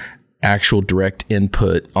their actual direct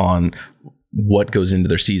input on what goes into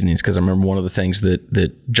their seasonings. Because I remember one of the things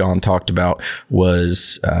that John talked about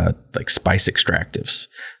was like spice extractives.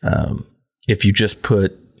 If you just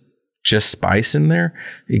put spice in there,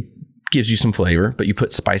 it gives you some flavor, but you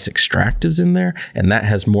put spice extractives in there, and that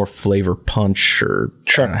has more flavor punch, or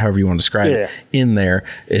however you want to describe it in there.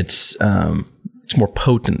 It's more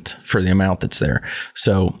potent for the amount that's there.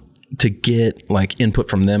 So to get like input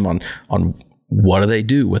from them on what do they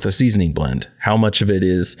do with a seasoning blend, how much of it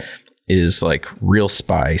is like real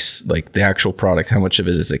spice, like the actual product, how much of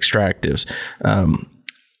it is extractives.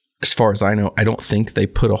 As far as I know, I don't think they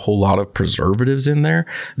put a whole lot of preservatives in there.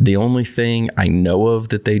 The only thing I know of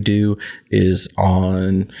that they do is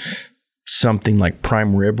on something like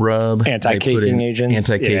prime rib rub. Anti-caking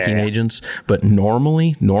agents. But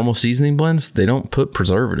normal seasoning blends, they don't put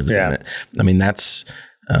preservatives in it. I mean, that's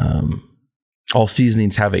all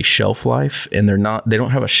seasonings have a shelf life, and they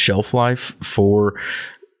don't have a shelf life for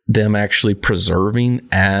them actually preserving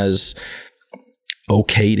as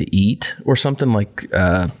okay to eat or something like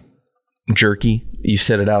jerky. You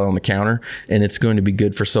set it out on the counter and it's going to be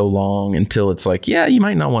good for so long until it's like, yeah, you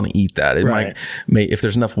might not want to eat that. It might, if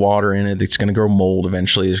there's enough water in it, it's going to grow mold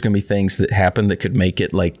eventually. There's going to be things that happen that could make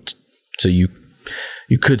it like, so you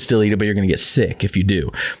could still eat it, but you're going to get sick if you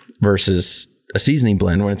do. Versus a seasoning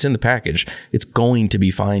blend, when it's in the package, it's going to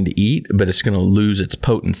be fine to eat, but it's going to lose its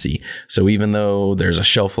potency. So even though there's a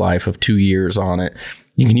shelf life of 2 years on it,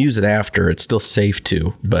 you can use it after. It's still safe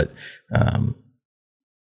to, but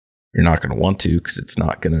you're not going to want to, because it's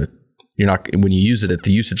not going to, when you use it at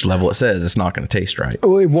the usage level it says, it's not going to taste right.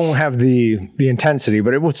 Well, it won't have the intensity,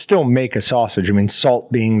 but it will still make a sausage. I mean, salt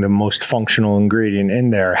being the most functional ingredient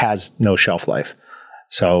in there has no shelf life.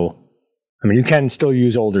 So, I mean, you can still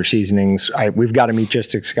use older seasonings. We've got a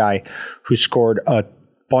Meatgistics guy who scored a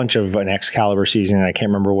bunch of an Excalibur seasoning. I can't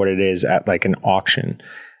remember what it is at like an auction,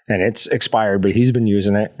 and it's expired, but he's been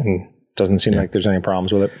using it and doesn't seem like there's any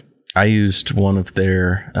problems with it. I used one of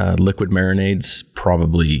their liquid marinades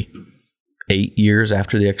probably 8 years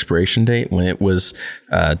after the expiration date when it was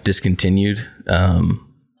discontinued.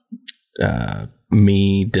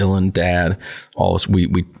 Me, Dylan, Dad, all us,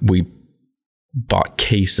 we bought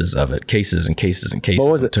cases of it, cases and cases and cases. What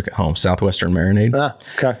was it? Took it home. Southwestern marinade. Ah,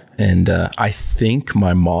 okay. And I think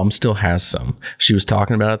my mom still has some. She was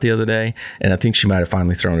talking about it the other day, and I think she might have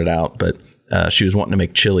finally thrown it out, but she was wanting to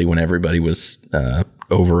make chili when everybody was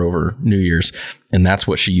over New Year's, and that's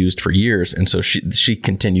what she used for years. And so she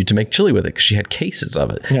continued to make chili with it because she had cases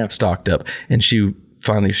of it stocked up. And she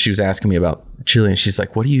was asking me about chili, and she's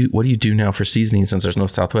like, what do you do now for seasoning since there's no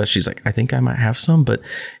Southwest? She's like, I think I might have some, but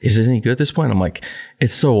is it any good at this point? I'm like,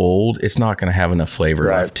 it's so old, it's not going to have enough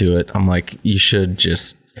flavor left to it. I'm like, you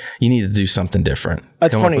need to do something different.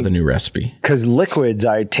 That's Come funny, up with a new recipe. because liquids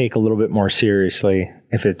I take a little bit more seriously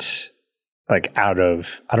if it's like I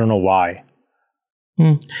don't know why.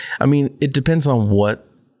 I mean, it depends on what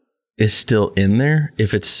is still in there.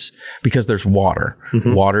 If it's because there's water,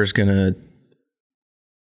 water's going to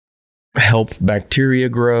help bacteria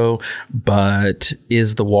grow, but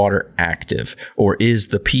is the water active, or is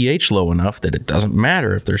the pH low enough that it doesn't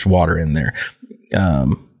matter if there's water in there?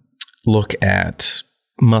 Look at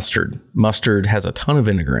mustard. Mustard has a ton of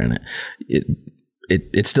vinegar in it.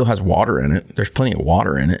 It still has water in it. There's plenty of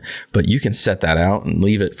water in it, but you can set that out and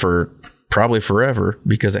leave it for probably forever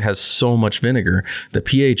because it has so much vinegar. The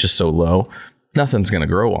pH is so low, nothing's going to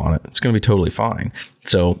grow on it. It's going to be totally fine.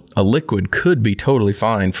 So a liquid could be totally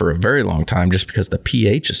fine for a very long time just because the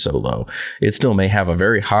pH is so low. It still may have a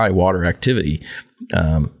very high water activity,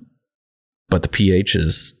 but the pH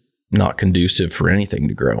is not conducive for anything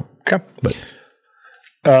to grow. Okay. But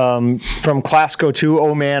from Classico 2,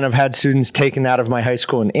 oh man, I've had students taken out of my high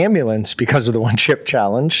school in ambulance because of the one chip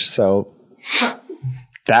challenge. So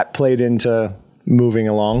that played into moving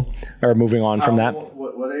on from that.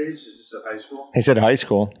 What age? Is this at high school? He said high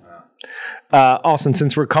school. Austin,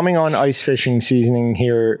 since we're coming on ice fishing season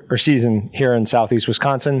here in Southeast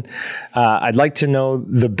Wisconsin, I'd like to know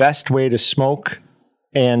the best way to smoke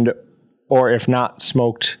or if not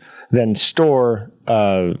smoked, then storage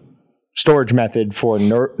method for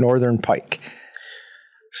northern pike.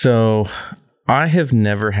 So I have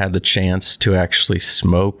never had the chance to actually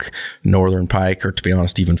smoke northern pike, or to be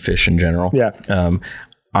honest, even fish in general. Yeah.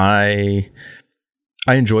 I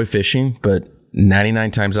enjoy fishing, but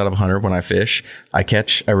 99 times out of 100 when I fish, I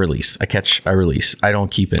catch, I release. I catch, I release. I don't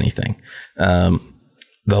keep anything. The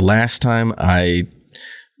last time I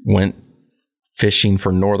went fishing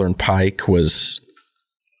for northern pike was,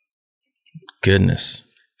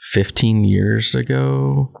 15 years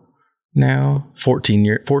ago now, 14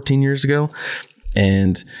 years ago.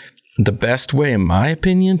 And the best way, in my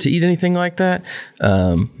opinion, to eat anything like that,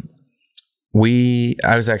 I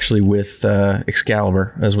was actually with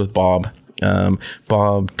Excalibur. I was with Bob.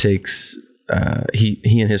 Bob takes,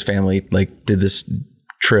 he and his family did this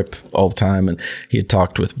trip all the time, and he had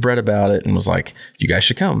talked with Brett about it and was like, you guys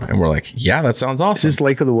should come. And we're like, yeah, that sounds awesome. Is this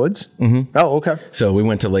Lake of the Woods? Mm-hmm. Oh, okay. So we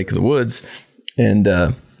went to Lake of the Woods, and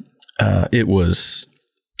it was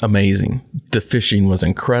amazing. The fishing was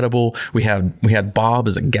incredible. We had Bob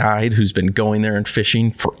as a guide who's been going there and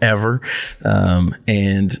fishing forever.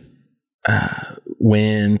 And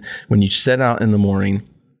when you set out in the morning,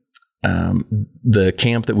 the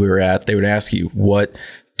camp that we were at, they would ask you, what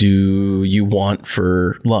do you want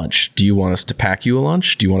for lunch? Do you want us to pack you a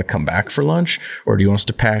lunch? Do you want to come back for lunch? Or do you want us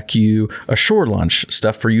to pack you a shore lunch,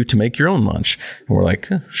 stuff for you to make your own lunch? And we're like,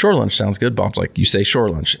 shore lunch sounds good. Bob's like, you say shore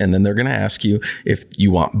lunch. And then they're going to ask you if you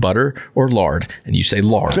want butter or lard. And you say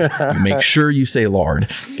lard. You make sure you say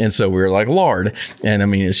lard. And so we were like, lard. And I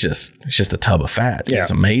mean, it's just a tub of fat. Yeah. It's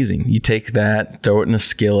amazing. You take that, throw it in a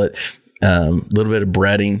skillet, a little bit of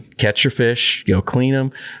breading, catch your fish, clean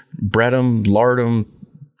them, bread them, lard them,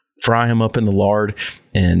 fry them up in the lard,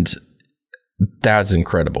 and that's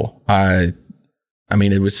incredible. I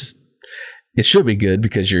mean, it should be good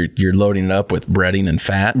because you're loading it up with breading and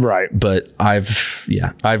fat, right? But I've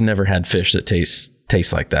never had fish that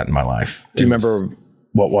tastes like that in my life. Do you remember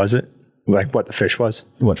what was it? Like what the fish was?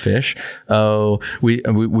 What fish? Oh, we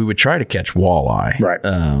would try to catch walleye, right?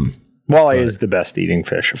 Walleye is the best eating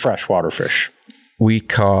fish, freshwater fish. We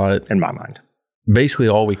caught, in my mind, basically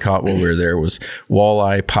all we caught while we were there was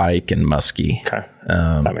walleye, pike, and muskie. Okay.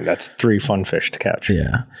 I mean, that's 3 fun fish to catch.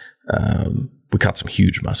 Yeah. We caught some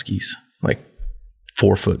huge muskies, like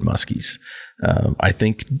 4-foot muskies. I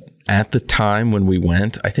think at the time when we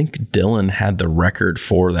went, I think Dylan had the record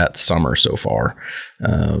for that summer so far.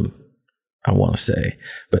 I want to say,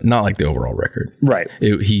 but not like the overall record. Right.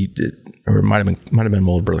 Or it might have been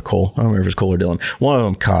my older brother Cole. I don't remember if it was Cole or Dylan. One of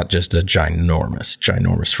them caught just a ginormous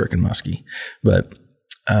freaking muskie. But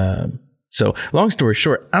so long story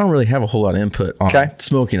short, I don't really have a whole lot of input on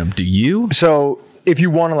smoking them. Do you? So if you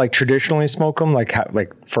want to like traditionally smoke them, like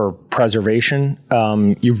for preservation,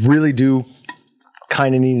 you really do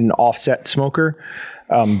kind of need an offset smoker.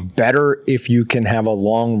 Better if you can have a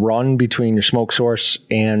long run between your smoke source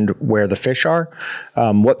and where the fish are.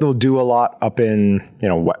 What they'll do a lot up in,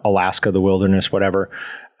 Alaska, the wilderness, whatever,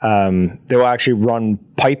 they will actually run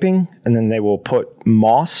piping, and then they will put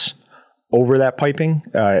moss over that piping.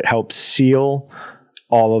 It helps seal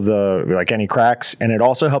all of any cracks, and it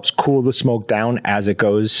also helps cool the smoke down as it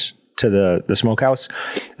goes to the smokehouse.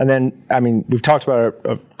 And then, I mean, we've talked about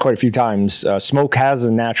it quite a few times. Smoke has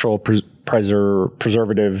a natural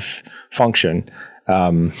preservative function.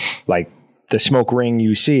 Like the smoke ring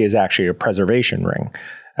you see is actually a preservation ring.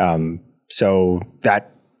 So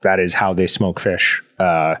that is how they smoke fish.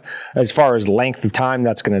 As far as length of time,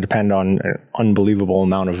 that's going to depend on an unbelievable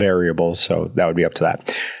amount of variables. So that would be up to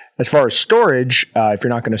that. As far as storage, if you're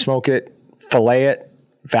not going to smoke it, fillet it,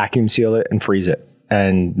 vacuum seal it, and freeze it.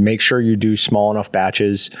 And make sure you do small enough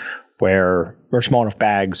batches or small enough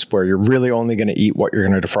bags where you're really only going to eat what you're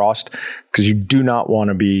going to defrost, because you do not want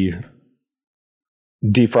to be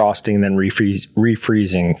defrosting and then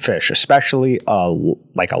refreezing fish, especially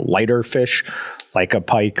like a lighter fish, like a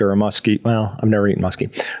pike or a muskie. Well, I've never eaten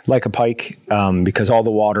muskie. Like a pike, because all the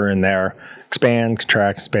water in there expand,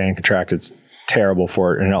 contract. It's terrible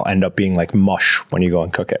for it, and it'll end up being like mush when you go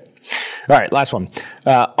and cook it. All right, last one.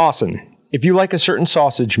 Austin, if you like a certain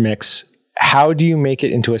sausage mix, how do you make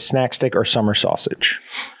it into a snack stick or summer sausage?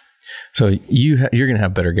 So you're going to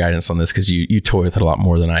have better guidance on this because you toy with it a lot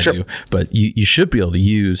more than I do. But you should be able to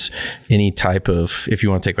use any type of, if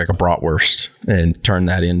you want to take like a bratwurst and turn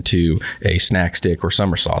that into a snack stick or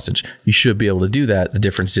summer sausage, you should be able to do that. The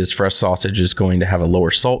difference is fresh sausage is going to have a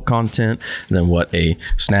lower salt content than what a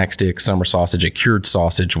snack stick, summer sausage, a cured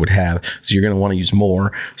sausage would have. So you're going to want to use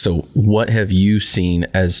more. So what have you seen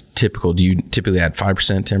as typical? Do you typically add 5%,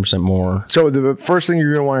 10% more? So the first thing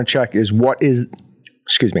you're going to want to check is what is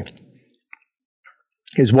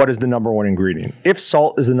the number one ingredient. If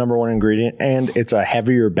salt is the number one ingredient and it's a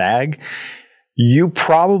heavier bag, you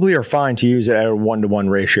probably are fine to use it at a 1-to-1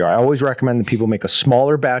 ratio. I always recommend that people make a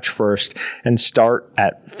smaller batch first and start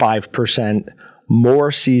at 5%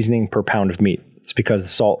 more seasoning per pound of meat. It's because the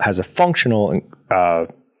salt has a function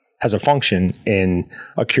in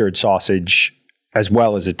a cured sausage as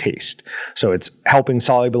well as a taste. So it's helping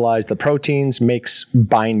solubilize the proteins, makes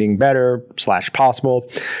binding better / possible.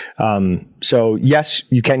 So yes,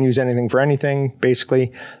 you can use anything for anything,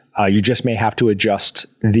 basically. You just may have to adjust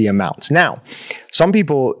the amounts. Now, some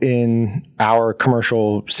people in our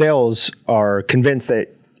commercial sales are convinced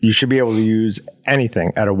that you should be able to use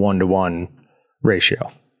anything at a 1-to-1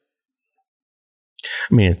 ratio.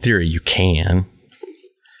 I mean, in theory, you can,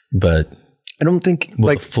 but I don't think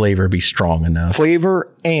will the flavor be strong enough?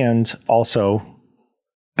 Flavor and also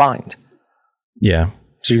bind. Yeah.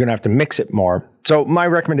 So you're going to have to mix it more. So my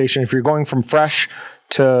recommendation, if you're going from fresh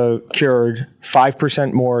to cured,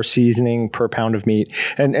 5% more seasoning per pound of meat.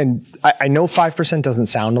 And I know 5% doesn't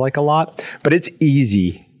sound like a lot, but it's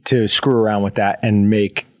easy to screw around with that and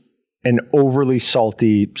make an overly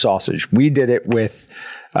salty sausage. We did it with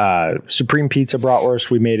Supreme Pizza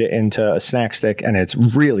Bratwurst. We made it into a snack stick, and it's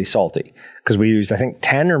really salty because we used, I think,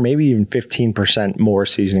 10 or maybe even 15% more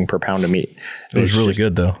seasoning per pound of meat. It was really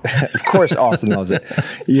good, though. Of course, Austin loves it.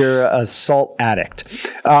 You're a salt addict.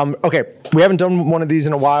 Okay, we haven't done one of these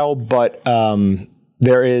in a while, but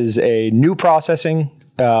there is a new processing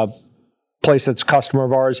place that's a customer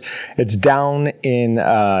of ours. It's down in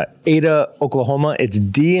Ada, Oklahoma. It's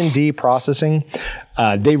D&D Processing.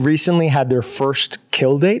 They recently had their first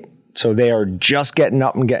kill date, so they are just getting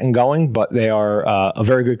up and getting going, but they are a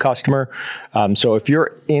very good customer. So if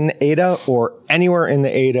you're in Ada or anywhere in the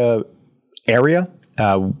Ada area,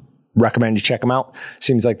 recommend you check them out.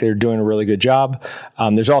 Seems like they're doing a really good job.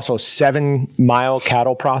 There's also 7 Mile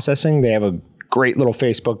Cattle Processing. They have a great little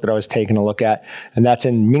Facebook that I was taking a look at, and that's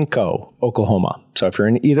in Minco, Oklahoma. So if you're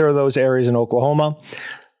in either of those areas in Oklahoma,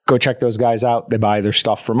 go check those guys out. They buy their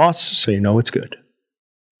stuff from us, so you know it's good.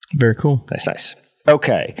 Very cool. Nice.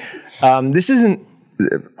 Okay. This isn't,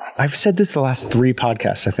 I've said this the last 3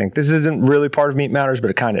 podcasts, I think. This isn't really part of Meat Matters, but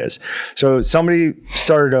it kind of is. So somebody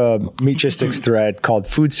started a Meatgistics thread called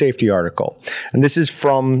Food Safety Article, and this is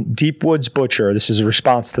from Deep Woods Butcher. This is a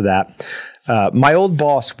response to that. My old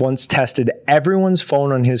boss once tested everyone's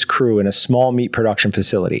phone on his crew in a small meat production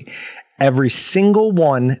facility. Every single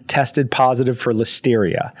one tested positive for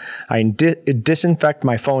listeria. I disinfect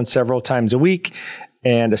my phone several times a week,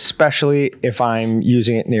 and especially if I'm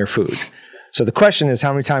using it near food. So the question is,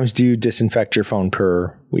 how many times do you disinfect your phone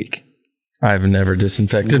per week? I've never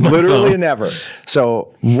disinfected my phone. Literally never.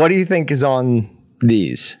 So what do you think is on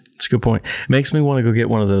these? That's a good point. Makes me want to go get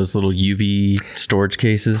one of those little UV storage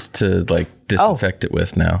cases to like disinfect it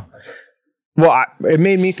with now. Well, it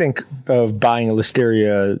made me think of buying a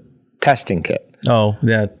listeria testing kit. Oh,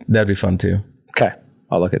 yeah, that'd be fun too. Okay,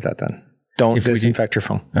 I'll look at that then. Don't disinfect your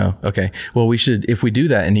phone. Oh, okay. Well, we should, if we do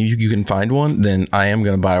that and you can find one, then I am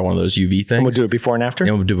going to buy one of those UV things. And we'll do it before and after?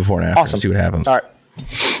 And we'll do it before and after. Awesome. See what happens. All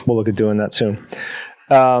right. We'll look at doing that soon.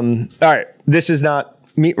 All right. This is not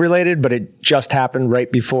meat related, but it just happened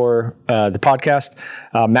right before the podcast.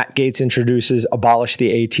 Matt Gaetz introduces Abolish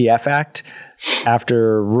the ATF Act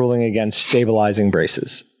after ruling against stabilizing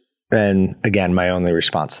braces. And again, my only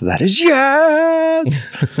response to that is yes.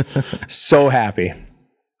 So happy.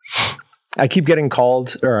 I keep getting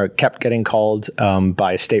called, or kept getting called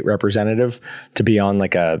by a state representative to be on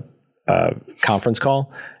like a conference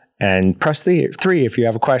call, and press 3 if you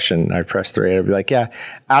have a question. I press 3. I'd be like, yeah,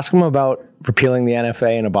 ask them about repealing the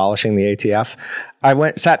NFA and abolishing the ATF.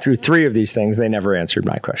 I sat through 3 of these things. They never answered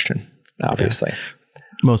my question, obviously. Yeah.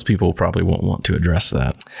 Most people probably won't want to address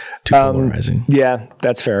that. Too polarizing. Yeah,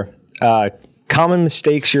 that's fair. Common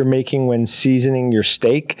mistakes you're making when seasoning your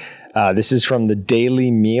steak. This is from the Daily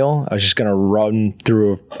Meal. I was just going to run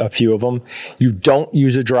through a few of them. You don't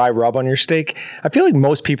use a dry rub on your steak. I feel like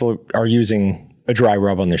most people are using a dry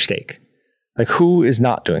rub on their steak. Like, who is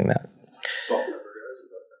not doing that?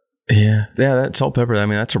 Yeah, that salt pepper. I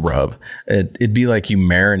mean, that's a rub. It'd be like you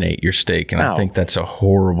marinate your steak, and I think that's a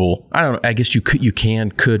horrible. I don't know. I guess you could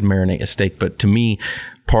marinate a steak, but to me,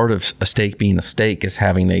 part of a steak being a steak is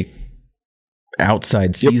having a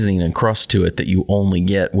outside seasoning and crust to it that you only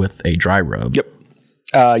get with a dry rub. Yep.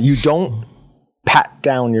 You don't pat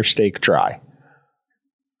down your steak dry.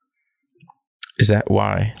 Is that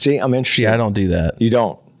why? See, I'm interested. Yeah, I don't do that. You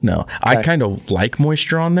don't. No, I kind of like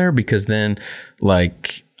moisture on there because then,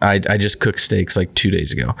 like, I just cooked steaks like 2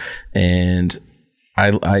 days ago, and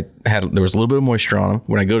there was a little bit of moisture on them.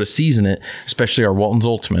 When I go to season it, especially our Walton's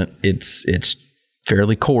Ultimate, it's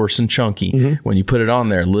fairly coarse and chunky. Mm-hmm. When you put it on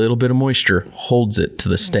there, a little bit of moisture holds it to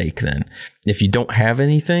the steak. Then, if you don't have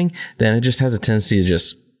anything, then it just has a tendency to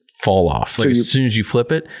just fall off. Like, as soon as you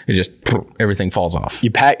flip it, everything falls off. You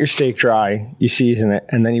pat your steak dry, you season it,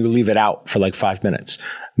 and then you leave it out for like 5 minutes.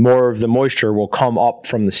 More of the moisture will come up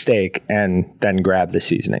from the steak and then grab the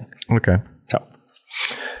seasoning. Okay. So,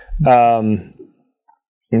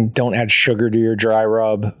 don't add sugar to your dry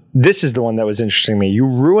rub. This is the one that was interesting to me. You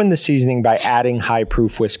ruin the seasoning by adding high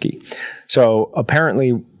proof whiskey. So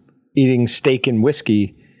apparently, eating steak and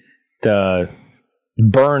whiskey, the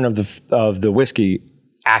burn of the whiskey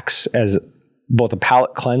acts as both a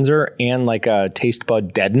palate cleanser and like a taste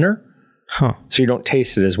bud deadener. Huh. So you don't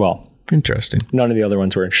taste it as well. Interesting. None of the other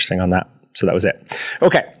ones were interesting on that. So that was it.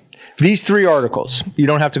 Okay. These 3 articles, you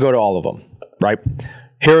don't have to go to all of them, right?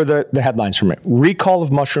 Here are the headlines from it. Recall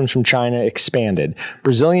of mushrooms from China expanded.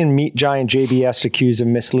 Brazilian meat giant JBS accused of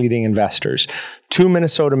misleading investors. 2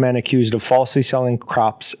 Minnesota men accused of falsely selling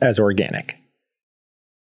crops as organic.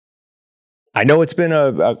 I know it's been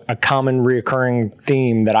a common reoccurring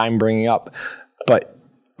theme that I'm bringing up, but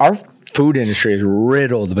our food industry is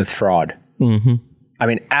riddled with fraud. Mm-hmm. I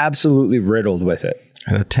mean, absolutely riddled with it.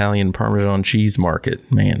 An Italian Parmesan cheese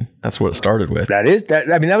market, man, that's what it started with. That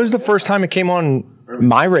was the first time it came on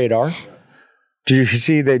my radar. Did you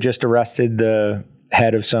see they just arrested the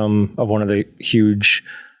head of one of the huge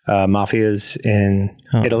mafias in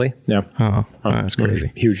Italy? Yeah. Oh, that's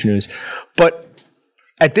crazy. Huge news. But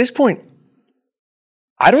at this point,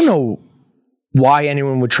 I don't know why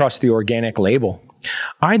anyone would trust the organic label.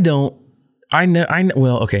 I don't.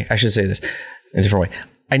 Well, okay, I should say this in a different way.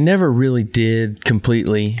 I never really did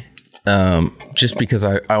completely, just because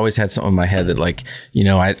I always had something in my head that, like, you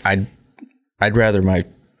know, I'd rather my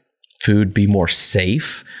food be more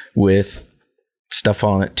safe with stuff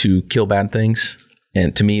on it to kill bad things.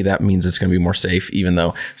 And to me, that means it's going to be more safe, even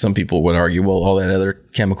though some people would argue, well, all that other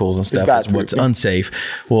chemicals and stuff is what's unsafe.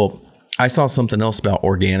 Well, I saw something else about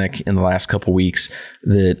organic in the last couple weeks,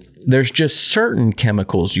 that there's just certain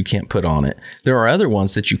chemicals you can't put on it. There are other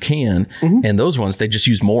ones that you can, and those ones they just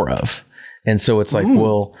use more of. And so it's like,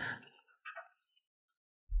 well,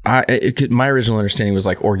 my original understanding was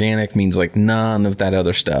like organic means like none of that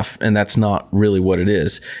other stuff. And that's not really what it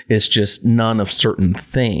is. It's just none of certain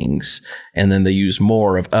things. And then they use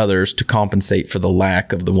more of others to compensate for the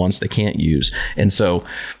lack of the ones they can't use. And so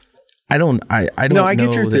I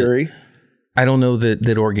get your theory. I don't know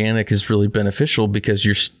that organic is really beneficial, because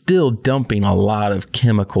you're still dumping a lot of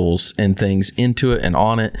chemicals and things into it and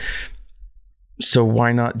on it. So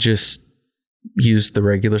why not just use the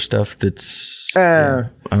regular stuff that's...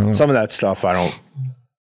 some of that stuff I don't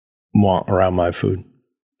want around my food.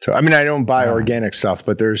 So, I mean, I don't buy organic stuff,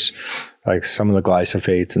 but there's like some of the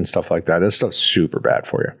glyphosates and stuff like that. That stuff's super bad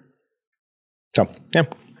for you. So, yeah.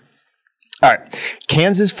 All right.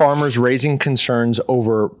 Kansas farmers raising concerns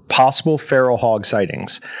over possible feral hog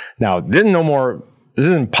sightings. Now, this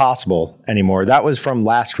isn't possible anymore. That was from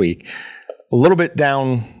last week. A little bit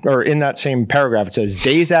down, or in that same paragraph, it says,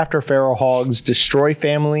 days after feral hogs destroy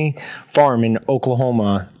family farm in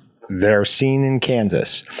Oklahoma, they're seen in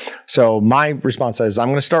Kansas. So my response is, I'm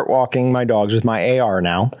going to start walking my dogs with my AR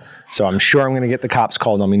now. So I'm sure I'm going to get the cops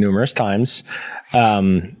called on me numerous times.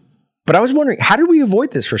 But I was wondering, how did we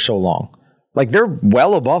avoid this for so long? Like, they're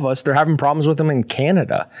well above us. They're having problems with them in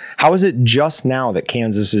Canada. How is it just now that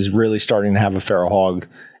Kansas is really starting to have a feral hog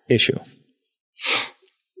issue?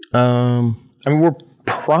 I mean, we're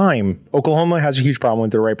prime. Oklahoma has a huge problem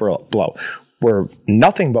with the right below. We're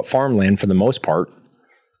nothing but farmland for the most part.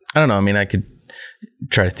 I don't know. I mean, I could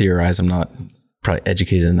try to theorize. I'm not probably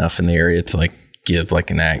educated enough in the area to like give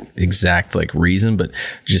like an exact like reason, but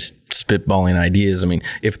just spitballing ideas. I mean,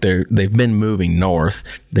 if they've been moving north,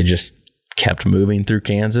 they just kept moving through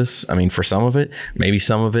Kansas. I mean, for some of it, maybe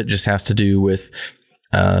some of it just has to do with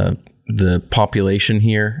the population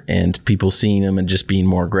here and people seeing them and just being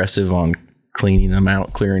more aggressive on clearing them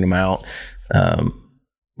out.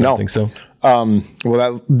 I think so. Well,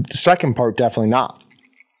 that second part, definitely not.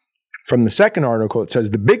 From the second article, it says,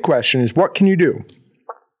 the big question is, what can you do?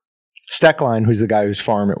 Steckline, who's the guy whose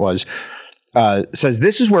farm it was, says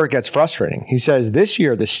this is where it gets frustrating. He says this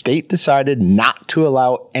year the state decided not to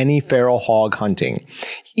allow any feral hog hunting.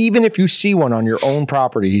 Even if you see one on your own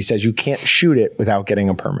property, he says you can't shoot it without getting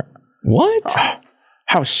a permit. What?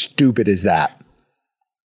 How stupid is that?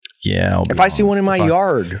 Yeah. If I see one in my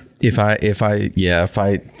yard, if I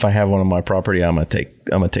have one on my property, I'm gonna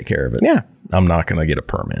take care of it. Yeah. I'm not gonna get a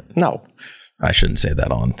permit. No. I shouldn't say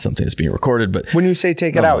that on something that's being recorded, but when you say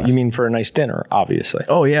take it out, you mean for a nice dinner, obviously.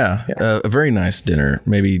 Oh yeah, yes. A very nice dinner,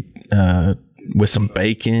 maybe with some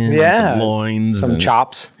bacon, some loins, some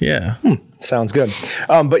chops. Yeah, sounds good.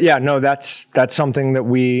 But yeah, no, that's something that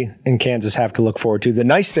we in Kansas have to look forward to. The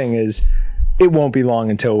nice thing is, it won't be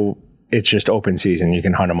long until it's just open season. You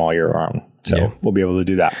can hunt them all year round. So we'll be able to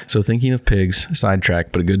do that. So thinking of pigs,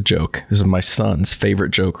 sidetrack, but a good joke. This is my son's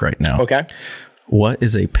favorite joke right now. Okay. What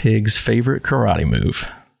is a pig's favorite karate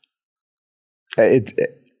move?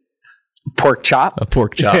 Pork chop. A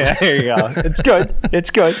pork chop. Yeah, there you go. It's good.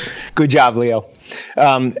 It's good. Good job, Leo.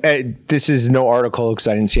 This is no article because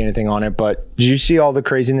I didn't see anything on it, but did you see all the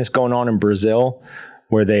craziness going on in Brazil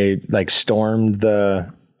where they stormed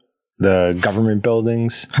the government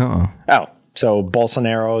buildings? Huh. Oh, so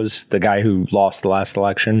Bolsonaro's the guy who lost the last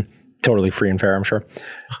election, totally free and fair, I'm sure.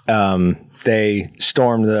 They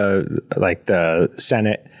stormed the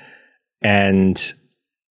Senate, and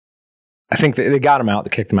I think they got him out. They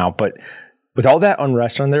kicked him out. But with all that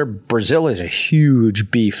unrest on there, Brazil is a huge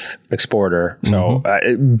beef exporter. So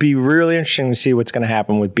it'd be really interesting to see what's going to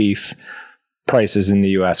happen with beef prices in the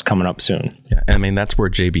U.S. coming up soon. Yeah, I mean, that's where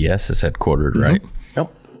JBS is headquartered, right?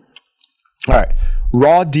 Yep. All right.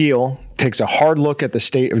 Raw Deal takes a hard look at the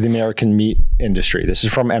state of the American meat industry. This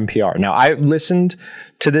is from NPR. Now, I listened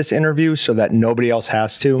to this interview so that nobody else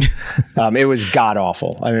has to. It was god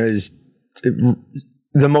awful. I mean, it was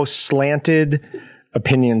the most slanted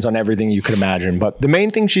opinions on everything you could imagine. But the main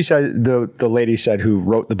thing she said, the lady said who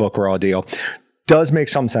wrote the book Raw Deal, does make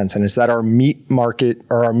some sense, and it's that our meat market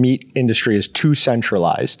or our meat industry is too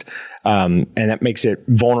centralized, and that makes it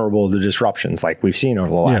vulnerable to disruptions like we've seen over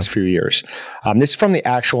the last few years. This is from the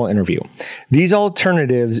actual interview. These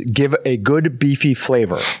alternatives give a good beefy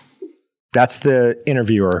flavor. That's the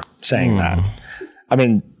interviewer saying that. I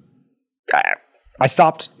mean, I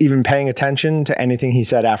stopped even paying attention to anything he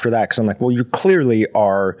said after that because I'm like, well, you clearly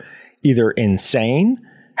are either insane,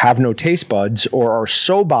 have no taste buds, or are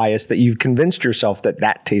so biased that you've convinced yourself that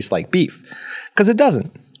that tastes like beef. Because it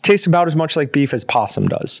doesn't. It tastes about as much like beef as possum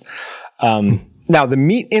does. Now, the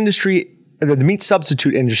meat industry, the meat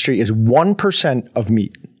substitute industry is 1% of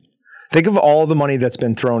meat. Think of all the money that's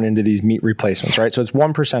been thrown into these meat replacements, right? So it's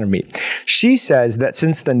 1% of meat. She says that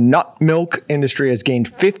since the nut milk industry has gained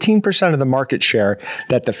 15% of the market share,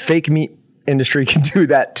 that the fake meat industry can do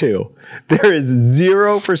that too. There is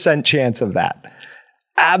 0% chance of that.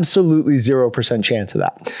 Absolutely 0% chance of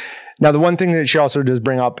that. Now, the one thing that she also does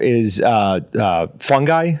bring up is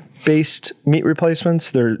fungi-based meat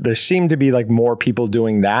replacements. There seem to be more people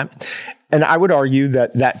doing that. And I would argue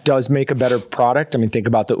that that does make a better product. I mean, think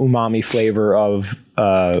about the umami flavor of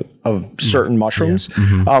certain mushrooms. Yeah.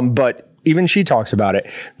 Mm-hmm. But even she talks about it.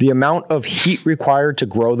 The amount of heat required to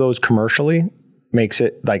grow those commercially makes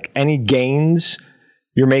it any gains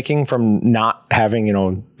you're making from not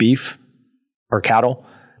having, beef or cattle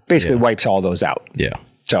basically wipes all those out. Yeah.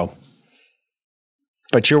 So,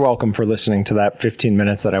 but you're welcome for listening to that 15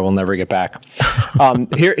 minutes that I will never get back.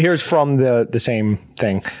 Here's from the same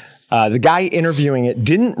thing. The guy interviewing it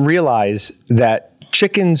didn't realize that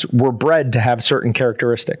chickens were bred to have certain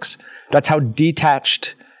characteristics. That's how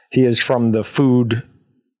detached he is from the food,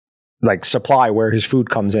 supply where his food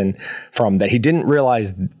comes in from, that he didn't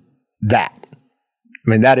realize that. I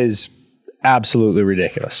mean, that is absolutely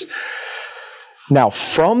ridiculous. Now,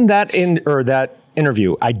 from that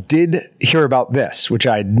interview, I did hear about this, which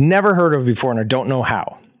I had never heard of before, and I don't know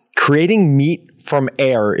how. Creating meat from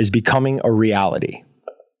air is becoming a reality.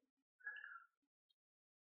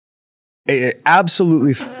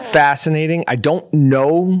 Absolutely fascinating. I don't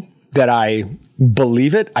know that I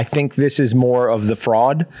believe it. I think this is more of the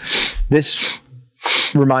fraud. This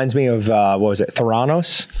reminds me of,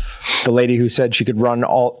 Theranos? The lady who said she could run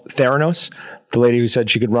all the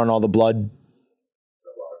blood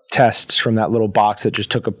tests from that little box that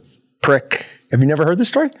just took a prick. Have you never heard this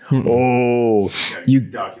story? Mm-hmm.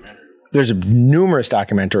 There's numerous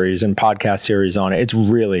documentaries and podcast series on it. It's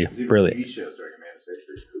really, really.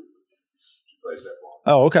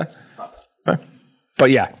 Oh, okay. But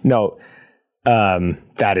yeah, no,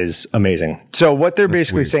 that is amazing. So what they're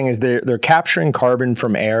basically saying is they're capturing carbon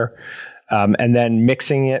from air and then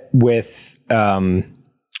mixing it with,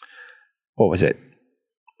 what was it?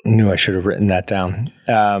 I knew I should have written that down.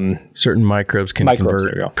 Certain microbes can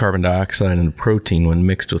convert carbon dioxide into protein when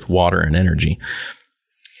mixed with water and energy.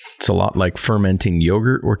 It's a lot like fermenting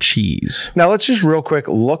yogurt or cheese. Now let's just real quick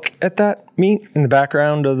look at that meat in the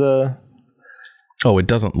background of the... Oh, it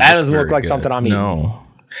doesn't look That doesn't look like good. something I'm eating. No.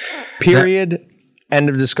 Period. End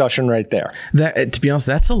of discussion right there. That, to be honest,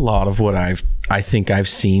 that's a lot of what I think I've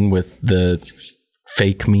seen with the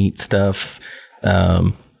fake meat stuff.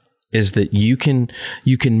 Is that you can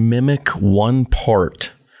mimic one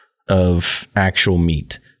part of actual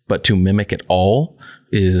meat, but to mimic it all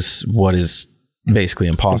is what is basically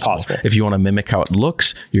impossible. If you want to mimic how it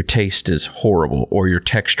looks, your taste is horrible or your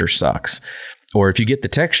texture sucks. Or if you get the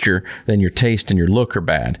texture, then your taste and your look are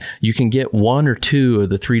bad. You can get one or two of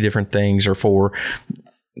the three different things or four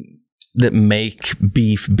that make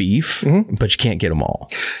beef, but you can't get them all.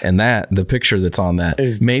 And the picture that's on that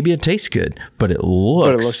is maybe it tastes good, but it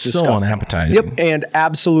looks so unappetizing. Yep, and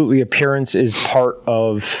absolutely appearance is part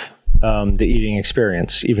of the eating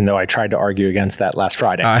experience, even though I tried to argue against that last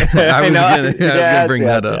Friday. I was going to bring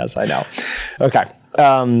that up. Yes, I know. Okay.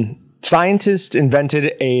 Scientists invented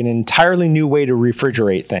an entirely new way to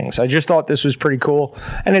refrigerate things. I just thought this was pretty cool,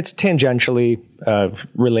 and it's tangentially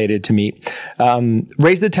related to meat.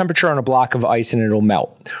 Raise the temperature on a block of ice and it'll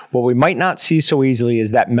melt. What we might not see so easily is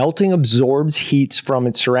that melting absorbs heats from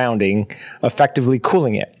its surrounding, effectively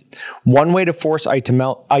cooling it. One way to force ice to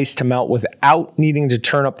melt without needing to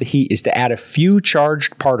turn up the heat is to add a few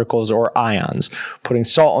charged particles or ions. Putting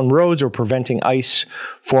salt on roads or preventing ice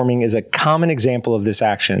forming is a common example of this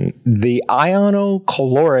action. The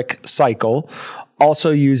ionocaloric cycle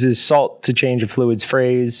also uses salt to change a fluid's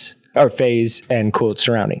phase and cool its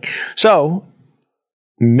surrounding. So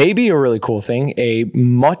maybe a really cool thing, a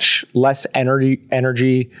much less energy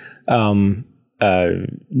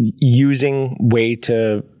using way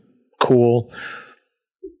to cool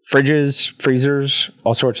fridges, freezers,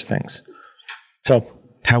 all sorts of things. So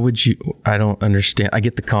how would you, I don't understand. I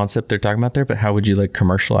get the concept they're talking about there, but how would you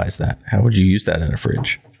commercialize that? How would you use that in a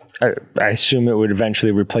fridge? I assume it would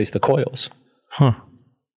eventually replace the coils. Huh.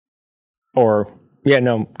 Or,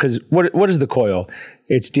 because what is the coil?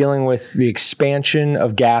 It's dealing with the expansion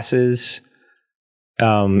of gases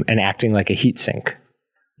and acting like a heat sink.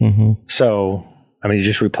 Mm-hmm. So, you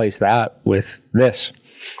just replace that with this.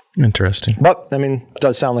 Interesting. But, it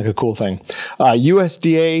does sound like a cool thing.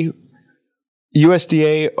 USDA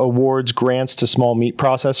awards grants to small meat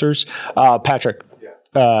processors. Patrick,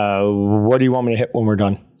 what do you want me to hit when we're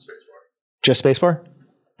done? Spacebar. Just spacebar?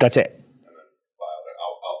 That's it. And then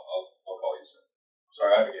I'll call you soon.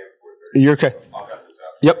 Sorry, I have a game for you. You're okay. I'll cut this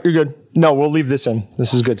out. Yep, you're good. No, we'll leave this in.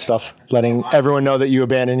 This is good stuff. Letting everyone know that you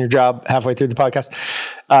abandoned your job halfway through the podcast.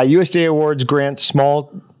 USDA awards grants to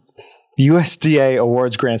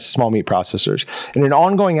small meat processors. In an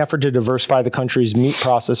ongoing effort to diversify the country's meat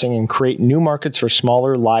processing and create new markets for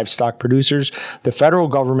smaller livestock producers, the federal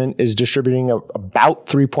government is distributing about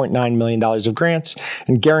 $3.9 million of grants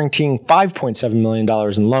and guaranteeing $5.7 million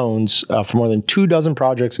in loans for more than 24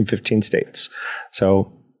 projects in 15 states.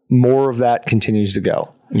 So more of that continues to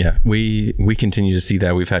go. Yeah, we continue to see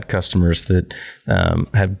that. We've had customers that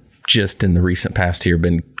have just in the recent past here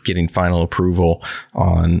been getting final approval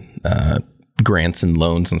on grants and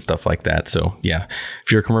loans and stuff like that. So yeah,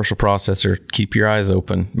 if you're a commercial processor, keep your eyes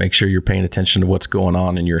open. Make sure you're paying attention to what's going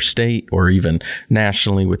on in your state or even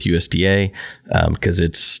nationally with USDA, because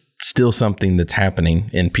it's still something that's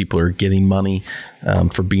happening and people are getting money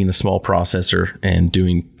for being a small processor and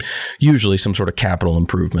doing usually some sort of capital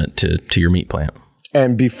improvement to your meat plant.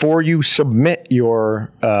 And before you submit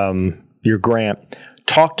your grant,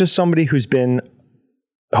 talk to somebody who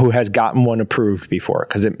has gotten one approved before,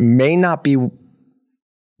 because it may not be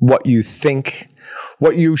what you think.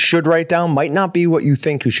 What you should write down might not be what you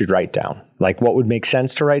think you should write down. Like what would make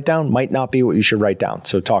sense to write down might not be what you should write down.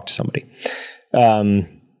 So talk to somebody. All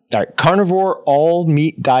right, carnivore all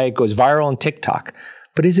meat diet goes viral on TikTok,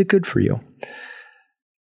 but is it good for you?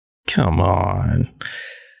 Come on.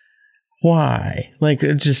 Why?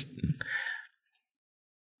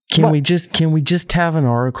 Can we just have an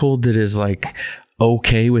article that is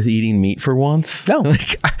okay with eating meat for once? No.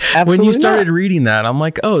 When you started reading that, I'm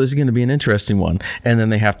like, oh, this is going to be an interesting one. And then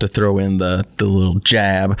they have to throw in the little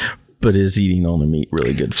jab, but is eating only meat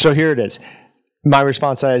really good for So here it is. My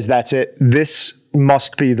response is, that's it. This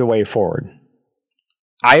must be the way forward.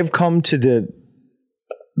 I have come to the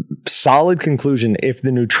solid conclusion, if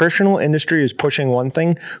the nutritional industry is pushing one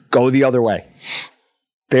thing, go the other way.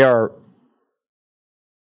 They are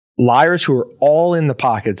liars who are all in the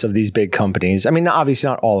pockets of these big companies. Obviously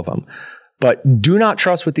not all of them, But do not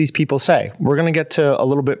trust what these people say. We're going to get to a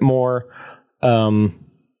little bit more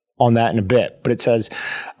on that in a bit. But it says,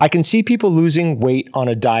 I can see people losing weight on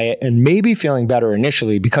a diet and maybe feeling better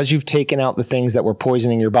initially because you've taken out the things that were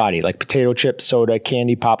poisoning your body, like potato chips, soda,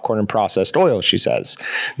 candy, popcorn, and processed oils, she says.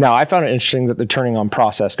 Now, I found it interesting that they're turning on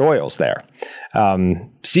processed oils there.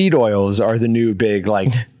 Seed oils are the new big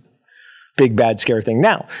bad scare thing.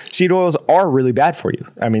 Now, seed oils are really bad for you.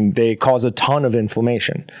 I mean, they cause a ton of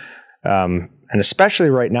inflammation. And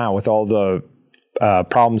especially right now with all the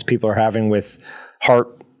problems people are having with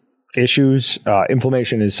heart issues,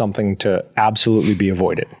 inflammation is something to absolutely be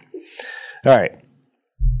avoided. All right.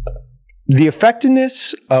 The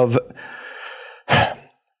effectiveness of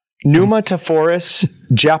Pneumatophorus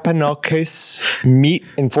japonicus meat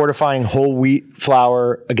in fortifying whole wheat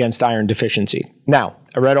flour against iron deficiency. Now,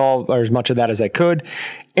 I read all or as much of that as I could.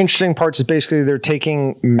 Interesting parts is basically they're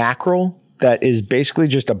taking mackerel that is basically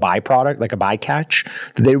just a byproduct, like a bycatch,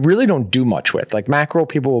 that they really don't do much with. Like mackerel,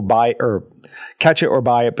 people will buy or catch it or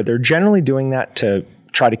buy it, but they're generally doing that to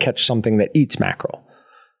try to catch something that eats mackerel.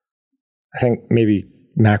 I think maybe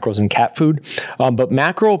mackerel's in cat food. But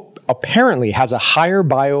mackerel apparently has a higher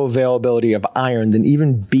bioavailability of iron than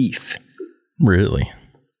even beef. Really?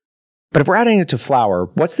 But if we're adding it to flour,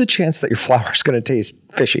 what's the chance that your flour is going to taste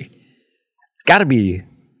fishy? It's got to be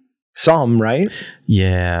some, right?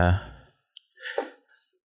 Yeah.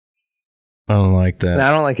 I don't like that.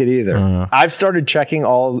 I don't like it either. I've started checking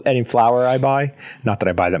any flour I buy. Not that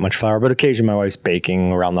I buy that much flour, but occasionally my wife's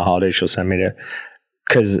baking around the holidays. She'll send me to,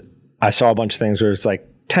 because I saw a bunch of things where it's like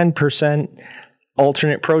 10%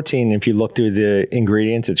 alternate protein. If you look through the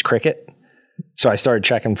ingredients, it's cricket. So I started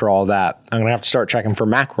checking for all that. I'm going to have to start checking for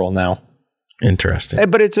mackerel now. Interesting.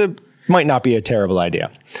 But might not be a terrible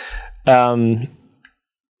idea.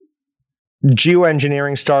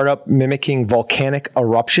 Geoengineering startup mimicking volcanic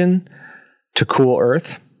eruption to cool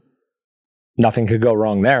Earth. Nothing could go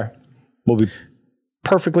wrong there. We'll be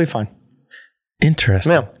perfectly fine.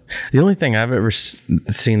 Interesting. Yeah. The only thing I've ever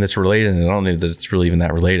seen that's related, and I don't know that it's really even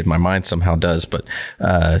that related, my mind somehow does, but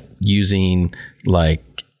using like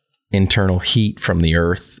internal heat from the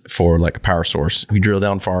Earth for like a power source. If you drill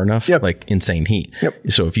down far enough, like insane heat.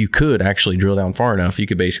 Yep. So if you could actually drill down far enough, you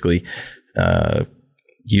could basically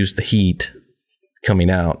use the heat coming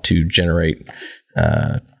out to generate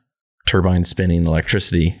turbine spinning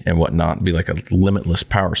electricity and whatnot, be like a limitless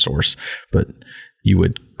power source. But you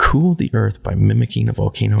would cool the Earth by mimicking a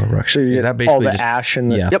volcano eruption. So is that basically all the ash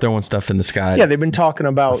and throwing stuff in the sky? Yeah, they've been talking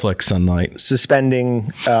about reflect sunlight,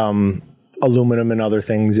 suspending aluminum and other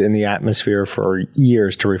things in the atmosphere for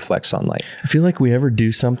years to reflect sunlight. I feel like we ever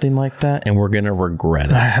do something like that and we're going to regret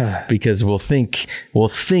it because we'll think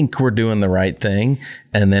we're doing the right thing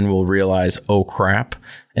and then we'll realize, oh crap,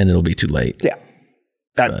 and it'll be too late. Yeah.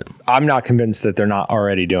 I'm not convinced that they're not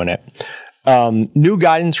already doing it. New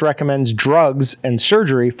guidance recommends drugs and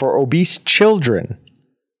surgery for obese children.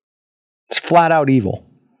 It's flat out evil.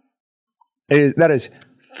 That is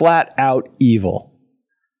flat out evil.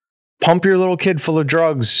 Pump your little kid full of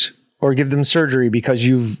drugs or give them surgery because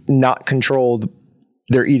you've not controlled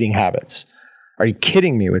their eating habits. Are you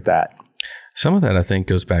kidding me with that? Some of that, I think,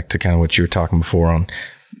 goes back to kind of what you were talking before on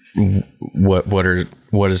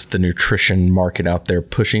what is the nutrition market out there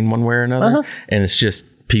pushing one way or another. And it's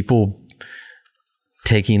just people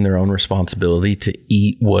taking their own responsibility to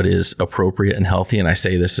eat what is appropriate and healthy. And I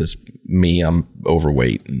say this as me, I'm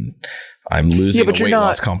overweight and I'm losing a weight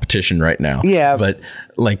loss competition right now. Yeah. But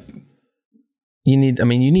like, you need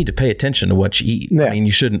to pay attention to what you eat. Yeah. I mean,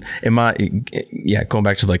 you shouldn't, going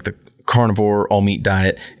back to like the carnivore all meat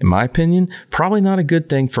diet, in my opinion, probably not a good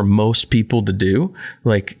thing for most people to do.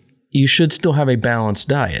 Like, you should still have a balanced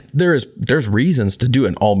diet. There's reasons to do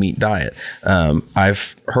an all meat diet.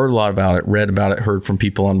 I've heard a lot about it, read about it, heard from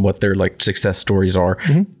people on what their like success stories are.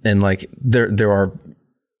 And like, there are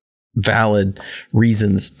valid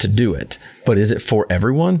reasons to do it, but is it for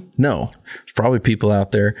everyone? No. There's probably people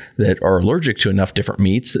out there that are allergic to enough different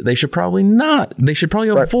meats that they should probably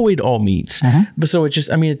avoid all meats. But so it just,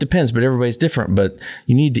 it depends, but everybody's different, but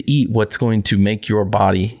you need to eat what's going to make your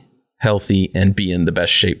body healthy and be in the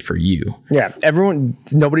best shape for you. Yeah.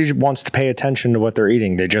 Nobody wants to pay attention to what they're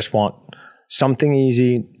eating. They just want something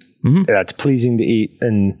easy that's pleasing to eat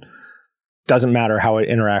and doesn't matter how it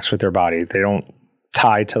interacts with their body. They don't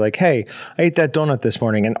tie to like, hey, I ate that donut this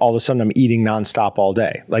morning and all of a sudden I'm eating nonstop all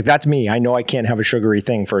day. Like, that's me. I know I can't have a sugary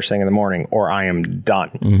thing first thing in the morning or I am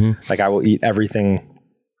done. Like, I will eat everything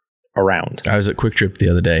around. I was at Quick Trip the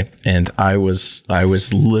other day and I was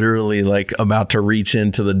literally like about to reach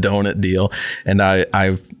into the donut deal and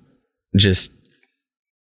I've just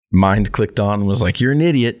mind clicked on and was like, you're an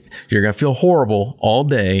idiot. You're going to feel horrible all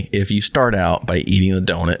day if you start out by eating a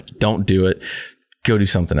donut. Don't do it. Go do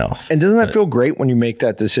something else. And doesn't that feel great when you make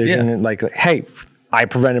that decision? Yeah. Like, hey, I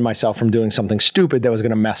prevented myself from doing something stupid that was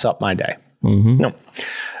going to mess up my day. Mm-hmm. No.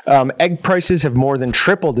 Egg prices have more than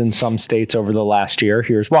tripled in some states over the last year.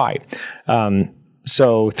 Here's why.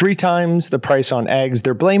 So 3 times the price on eggs.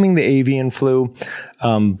 They're blaming the avian flu.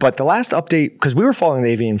 But the last update, because we were following the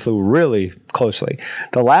avian flu really closely,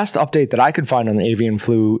 the last update that I could find on the avian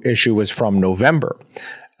flu issue was from November.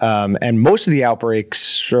 And most of the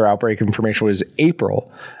outbreaks or outbreak information was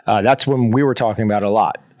April. That's when we were talking about it a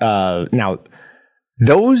lot. Now,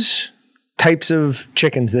 those types of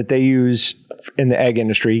chickens that they use in the egg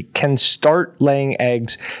industry can start laying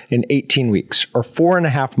eggs in 18 weeks or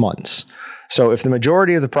 4.5 months. So if the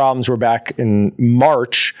majority of the problems were back in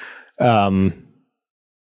March,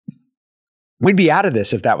 we'd be out of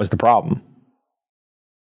this if that was the problem.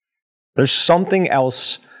 There's something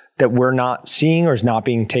else that we're not seeing or is not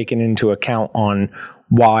being taken into account on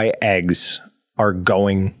why eggs are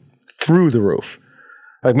going through the roof.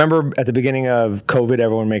 Like, remember at the beginning of COVID,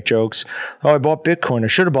 everyone make jokes. Oh, I bought Bitcoin. I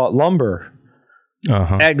should have bought lumber.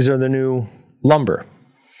 Uh-huh. Eggs are the new lumber.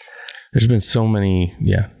 There's been so many,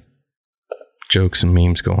 jokes and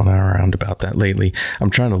memes going around about that lately. I'm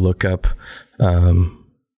trying to look up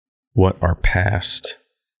what our past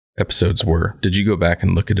episodes were. Did you go back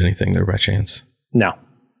and look at anything there by chance? No.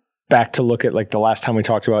 Back to look at like the last time we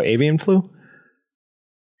talked about avian flu?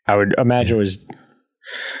 I would imagine it was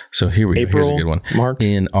so here we April, go. Here's a good one. March.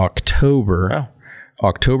 In October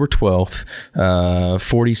 12th,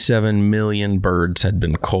 47 million birds had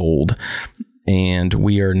been culled. And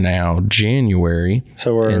we are now January.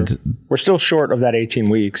 So we're still short of that 18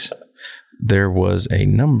 weeks. There was a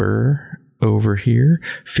number over here,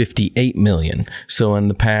 58 million. So in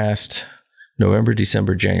the past November,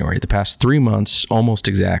 December, January, the past 3 months, almost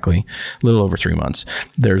exactly, a little over 3 months,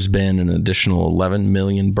 there's been an additional 11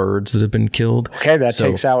 million birds that have been killed. Okay, that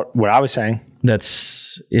takes out what I was saying.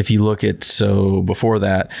 That's, if you look at, so before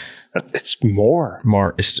that, it's more.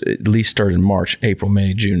 It's at least started in March, April,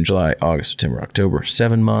 May, June, July, August, September, October.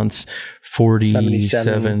 7 months,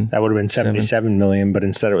 47. That would have been 77 million, but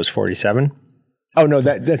instead it was 47. Oh, no,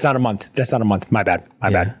 that's not a month. That's not a month. My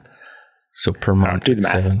bad. So per month, do the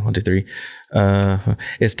math. 7, 1, 2, 3.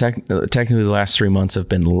 It's technically the last 3 months have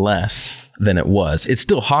been less than it was. It's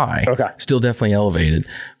still high. Okay. Still definitely elevated,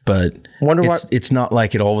 but it's not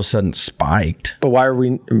like it all of a sudden spiked. But why are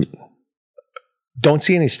we... Don't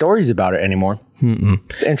see any stories about it anymore.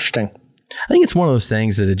 It's interesting. I think it's one of those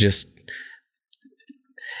things that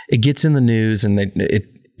it gets in the news and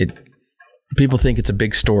people think it's a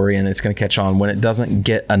big story and it's going to catch on. When it doesn't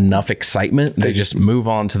get enough excitement, they just move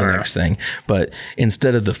on to the next thing. But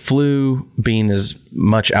instead of the flu being as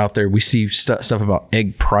much out there, we see stuff about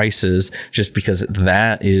egg prices just because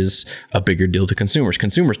that is a bigger deal to consumers.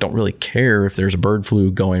 Consumers don't really care if there's a bird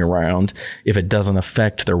flu going around if it doesn't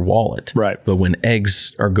affect their wallet. Right. But when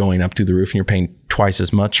eggs are going up through the roof and you're paying twice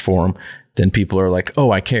as much for them, then people are like,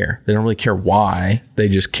 oh, I care. They don't really care why. They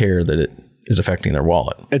just care that it is affecting their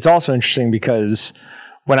wallet. It's also interesting because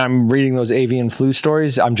when I'm reading those avian flu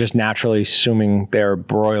stories, I'm just naturally assuming they're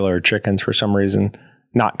broiler chickens for some reason,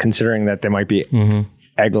 not considering that they might be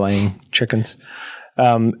egg-laying chickens.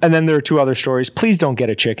 And then there are 2 other stories. Please don't get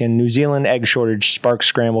a chicken. New Zealand egg shortage sparks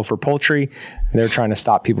scramble for poultry. They're trying to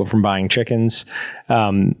stop people from buying chickens.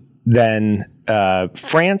 Then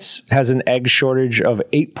France has an egg shortage of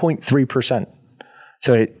 8.3%.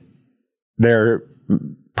 So their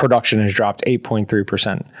production has dropped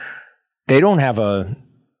 8.3%. They don't have a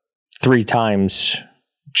 3 times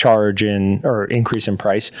charge in or increase in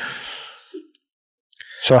price.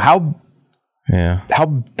 So how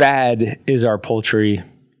bad is our poultry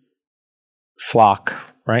flock,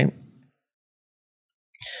 right?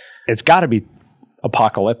 It's got to be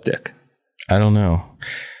apocalyptic. I don't know.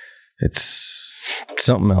 It's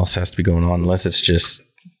something else has to be going on, unless it's just,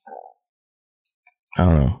 I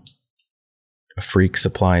don't know, a freak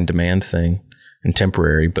supply and demand thing and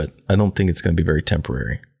temporary, but I don't think it's going to be very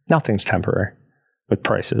temporary. Nothing's temporary with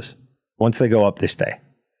prices. Once they go up, they stay.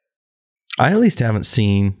 I at least haven't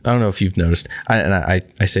seen, I don't know if you've noticed, I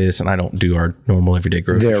say this and I don't do our normal everyday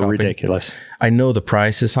grocery shopping. They're ridiculous. I know the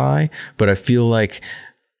price is high, but I feel like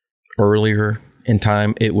earlier in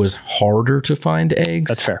time it was harder to find eggs.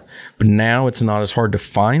 That's fair. But now it's not as hard to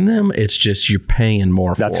find them. It's just you're paying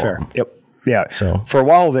more for them. That's fair. Yep. Yeah. So for a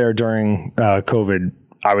while there during COVID,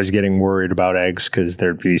 I was getting worried about eggs because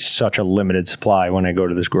there'd be such a limited supply when I go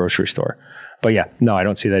to this grocery store. But yeah, no, I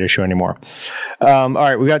don't see that issue anymore. All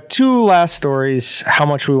right, we got 2 last stories. How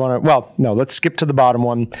much we want to... Well, no, let's skip to the bottom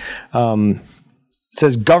one. It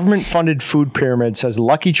says government-funded food pyramid says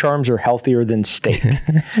Lucky Charms are healthier than steak.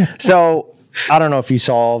 So I don't know if you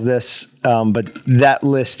saw all of this, but that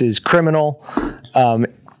list is criminal.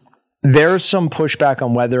 There's some pushback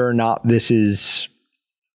on whether or not this is...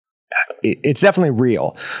 It's definitely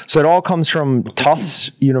real. So it all comes from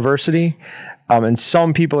Tufts University. And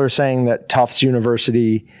some people are saying that Tufts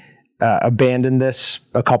University abandoned this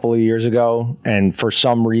a couple of years ago, and for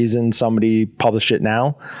some reason, somebody published it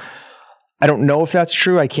now. I don't know if that's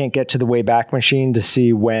true. I can't get to the Wayback Machine to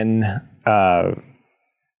see when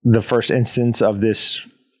the first instance of this,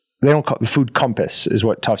 they don't call it, the food compass is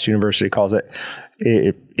what Tufts University calls it,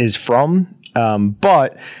 is from.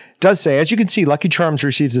 But it does say, as you can see, Lucky Charms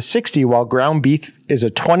receives a 60, while ground beef is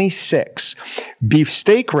a 26. Beef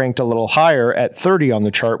steak ranked a little higher at 30 on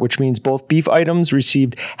the chart, which means both beef items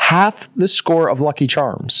received half the score of Lucky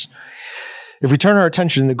Charms. If we turn our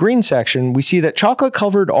attention to the green section, we see that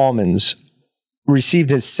chocolate-covered almonds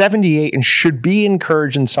received a 78 and should be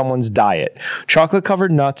encouraged in someone's diet.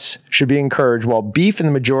 Chocolate-covered nuts should be encouraged, while beef and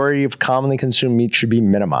the majority of commonly consumed meat should be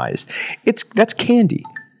minimized. That's candy.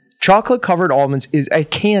 Chocolate-covered almonds is a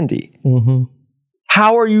candy. Mm-hmm.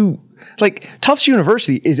 How are you... Like, Tufts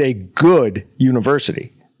University is a good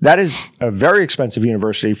university. That is a very expensive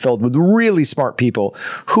university filled with really smart people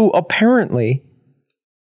who apparently...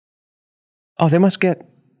 Oh, they must get...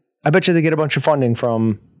 I bet you they get a bunch of funding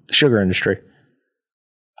from the sugar industry.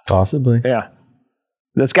 Possibly. Yeah.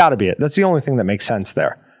 That's got to be it. That's the only thing that makes sense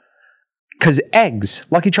there. Because eggs,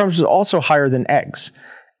 Lucky Charms was also higher than eggs.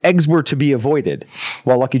 Eggs were to be avoided,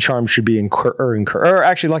 while Lucky Charms should be or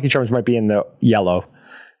actually Lucky Charms might be in the yellow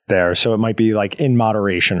there, so it might be like in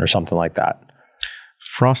moderation or something like that.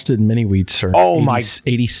 Frosted mini wheats are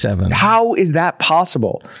 87. How is that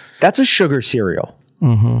possible? That's a sugar cereal.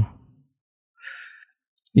 Mm-hmm.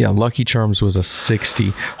 Yeah, Lucky Charms was a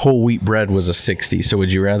 60. Whole wheat bread was a 60. So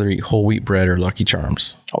would you rather eat whole wheat bread or Lucky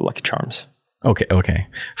Charms? Oh, Lucky Charms. Okay.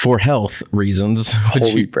 For health reasons.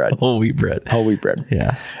 Whole wheat bread. Whole wheat bread. Whole wheat bread.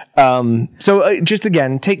 Yeah. So just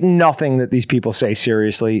again, take nothing that these people say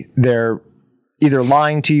seriously. They're either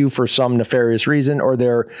lying to you for some nefarious reason, or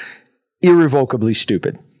they're irrevocably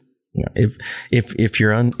stupid. Yeah. If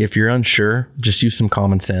you're unsure, just use some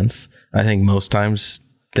common sense. I think most times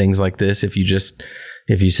things like this, if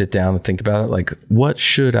you sit down and think about it, like, what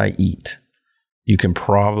should I eat? You can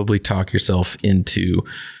probably talk yourself into,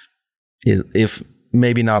 if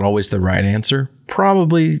maybe not always the right answer,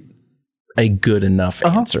 probably a good enough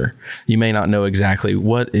answer. You may not know exactly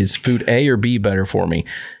what is food A or B better for me.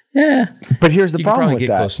 Yeah. But here's the problem with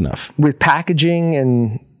that. Close enough. With packaging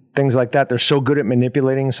and things like that, they're so good at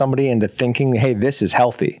manipulating somebody into thinking, hey, this is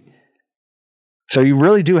healthy. So you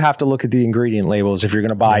really do have to look at the ingredient labels if you're going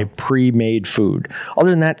to buy pre-made food. Other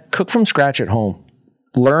than that, cook from scratch at home.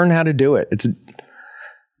 Learn how to do it.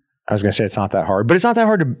 I was going to say it's not that hard, but it's not that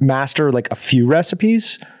hard to master like a few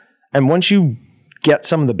recipes. And once you get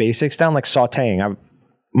some of the basics down, like sauteing,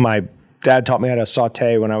 my dad taught me how to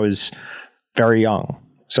saute when I was very young.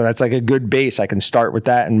 So that's like a good base. I can start with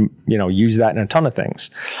that and, use that in a ton of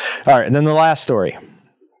things. All right. And then the last story.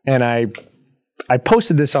 And I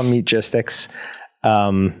posted this on Meatgistics,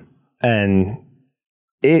 and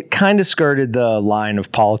it kind of skirted the line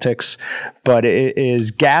of politics, but it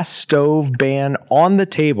is gas stove ban on the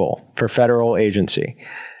table for federal agency.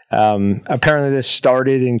 Apparently this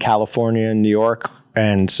started in California and New York,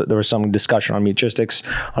 and so there was some discussion on Meatgistics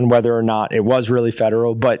on whether or not it was really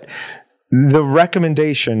federal, but the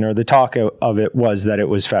recommendation or the talk of it was that it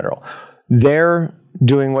was federal. They're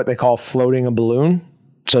doing what they call floating a balloon.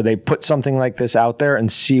 So they put something like this out there and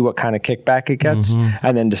see what kind of kickback it gets,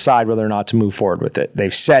 and then decide whether or not to move forward with it.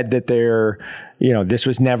 They've said that this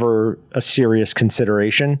was never a serious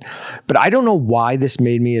consideration, but I don't know why this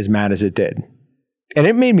made me as mad as it did. And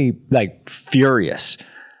it made me like furious.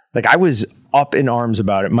 Like I was up in arms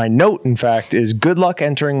about it. My note, in fact, is good luck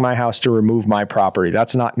entering my house to remove my property.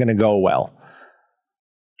 That's not going to go well.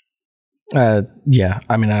 Yeah.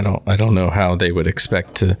 I mean, I don't know how they would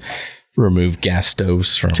expect to remove gas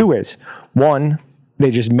stoves from... 2 ways. One,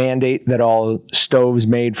 they just mandate that all stoves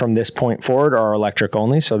made from this point forward are electric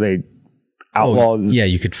only, so they outlaw... yeah,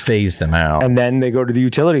 you could phase them out. And then they go to the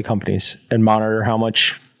utility companies and monitor how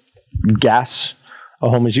much gas a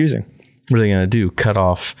home is using. What are they going to do? Cut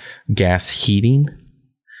off gas heating?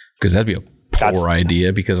 Because that'd be a poor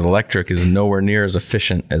idea, because electric is nowhere near as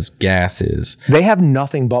efficient as gas is. They have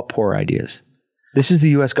nothing but poor ideas. This is the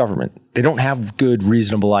U.S. government. They don't have good,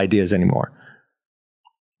 reasonable ideas anymore.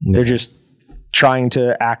 They're just trying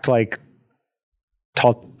to act like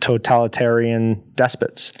totalitarian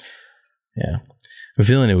despots. Yeah. I'm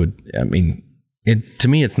feeling it would, I mean, to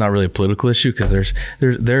me, it's not really a political issue because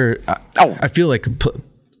I feel like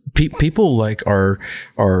people like are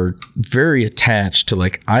very attached to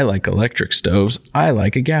like, I like electric stoves, I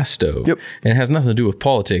like a gas stove. Yep. And it has nothing to do with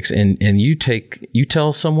politics. And you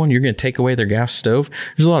tell someone you're going to take away their gas stove.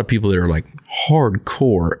 There's a lot of people that are like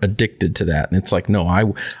hardcore addicted to that. And it's like, no,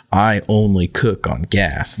 I only cook on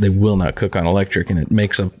gas. They will not cook on electric. And it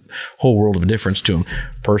makes a whole world of a difference to them.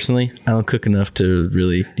 Personally, I don't cook enough to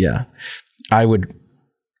really,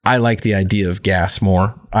 I like the idea of gas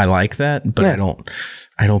more. I like that, but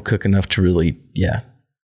I don't cook enough to really,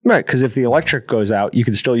 Right, because if the electric goes out, you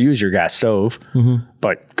can still use your gas stove,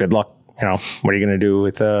 but good luck. What are you going to do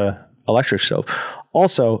with a electric stove?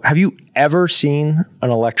 Also, have you ever seen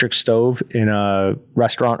an electric stove in a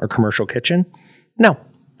restaurant or commercial kitchen? No,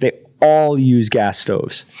 they all use gas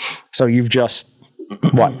stoves. So you've just,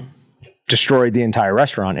 destroyed the entire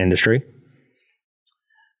restaurant industry.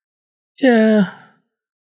 Yeah,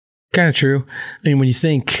 kind of true. I mean, when you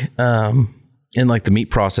think in like the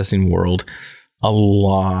meat processing world, a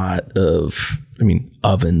lot of,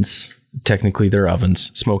 ovens, technically they're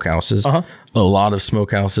ovens, smokehouses, a lot of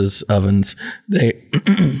smokehouses, ovens,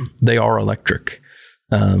 they are electric.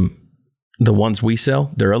 The ones we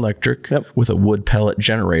sell, they're electric with a wood pellet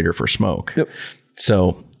generator for smoke. Yep.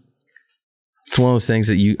 So it's one of those things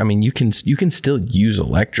that you can still use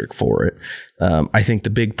electric for it. I think the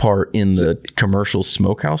big part in the commercial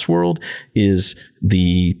smokehouse world is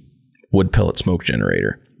the wood pellet smoke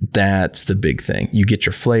generator. That's the big thing. You get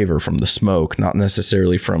your flavor from the smoke, not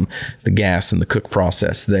necessarily from the gas and the cook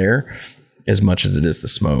process there as much as it is the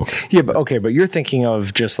smoke. Yeah, but you're thinking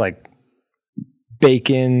of just like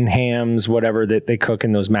bacon, hams, whatever that they cook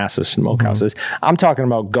in those massive smokehouses. I'm talking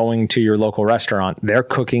about going to your local restaurant. They're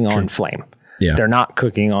cooking on flame. Yeah. They're not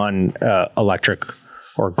cooking on electric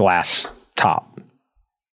or glass top.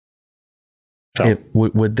 So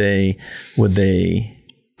would they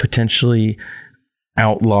potentially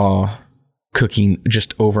outlaw cooking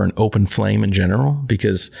just over an open flame in general?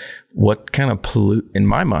 Because what kind of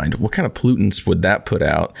pollutants would that put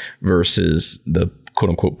out versus the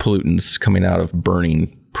quote unquote pollutants coming out of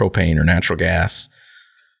burning propane or natural gas?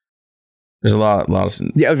 There's a lot of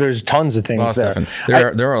there's tons of things there.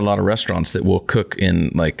 There are a lot of restaurants that will cook in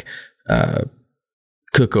like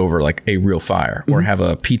cook over like a real fire or have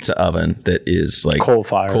a pizza oven that is like coal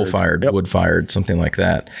fired, wood fired, something like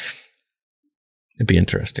that. It'd be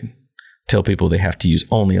interesting. Tell people they have to use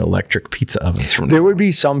only electric pizza ovens from there would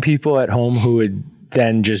be some people at home who would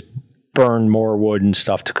then just burn more wood and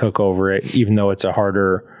stuff to cook over it, even though it's a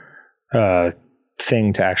harder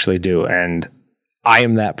thing to actually do. And I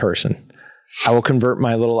am that person. I will convert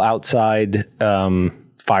my little outside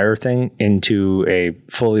fire thing into a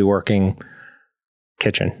fully working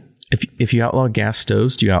kitchen. If you outlaw gas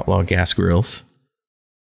stoves, do you outlaw gas grills?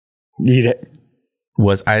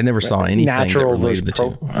 I never saw anything natural that related the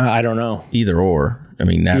two. I don't know. Either or. I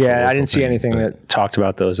mean, natural. Yeah, I didn't see anything that talked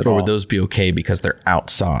about those at all. Or would those be okay because they're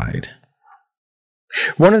outside?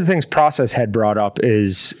 One of the things Process had brought up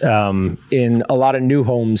is in a lot of new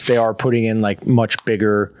homes, they are putting in like much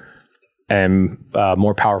bigger and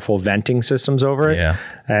more powerful venting systems over it. Yeah.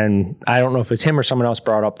 And I don't know if it's him or someone else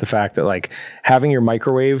brought up the fact that like having your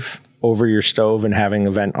microwave over your stove and having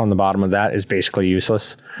a vent on the bottom of that is basically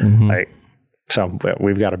useless. So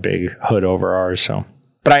we've got a big hood over ours. So,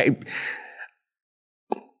 but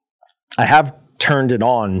I have turned it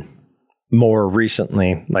on more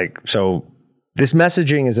recently. Like, so this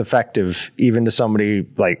messaging is effective even to somebody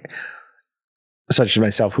like such as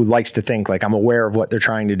myself who likes to think like I'm aware of what they're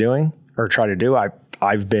trying to do.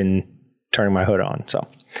 I've been turning my hood on. So, all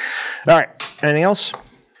right. Anything else?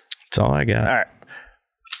 That's all I got. All right.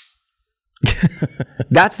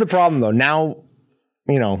 That's the problem though. Now,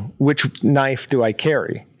 which knife do I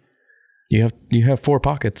carry? You have 4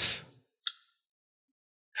 pockets.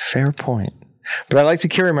 Fair point. But I like to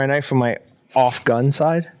carry my knife on my off gun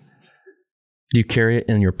side. Do you carry it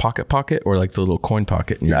in your pocket or like the little coin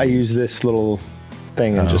pocket? I use this little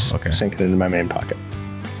thing and sink it into my main pocket.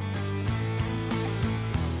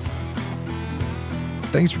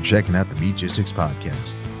 Thanks for checking out the Meatgistics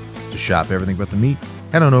podcast. To shop everything but the meat,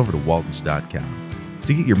 head on over to waltons.com.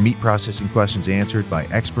 To get your meat processing questions answered by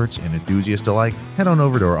experts and enthusiasts alike, head on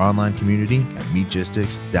over to our online community at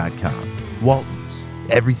meatgistics.com. Waltons,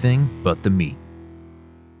 everything but the meat.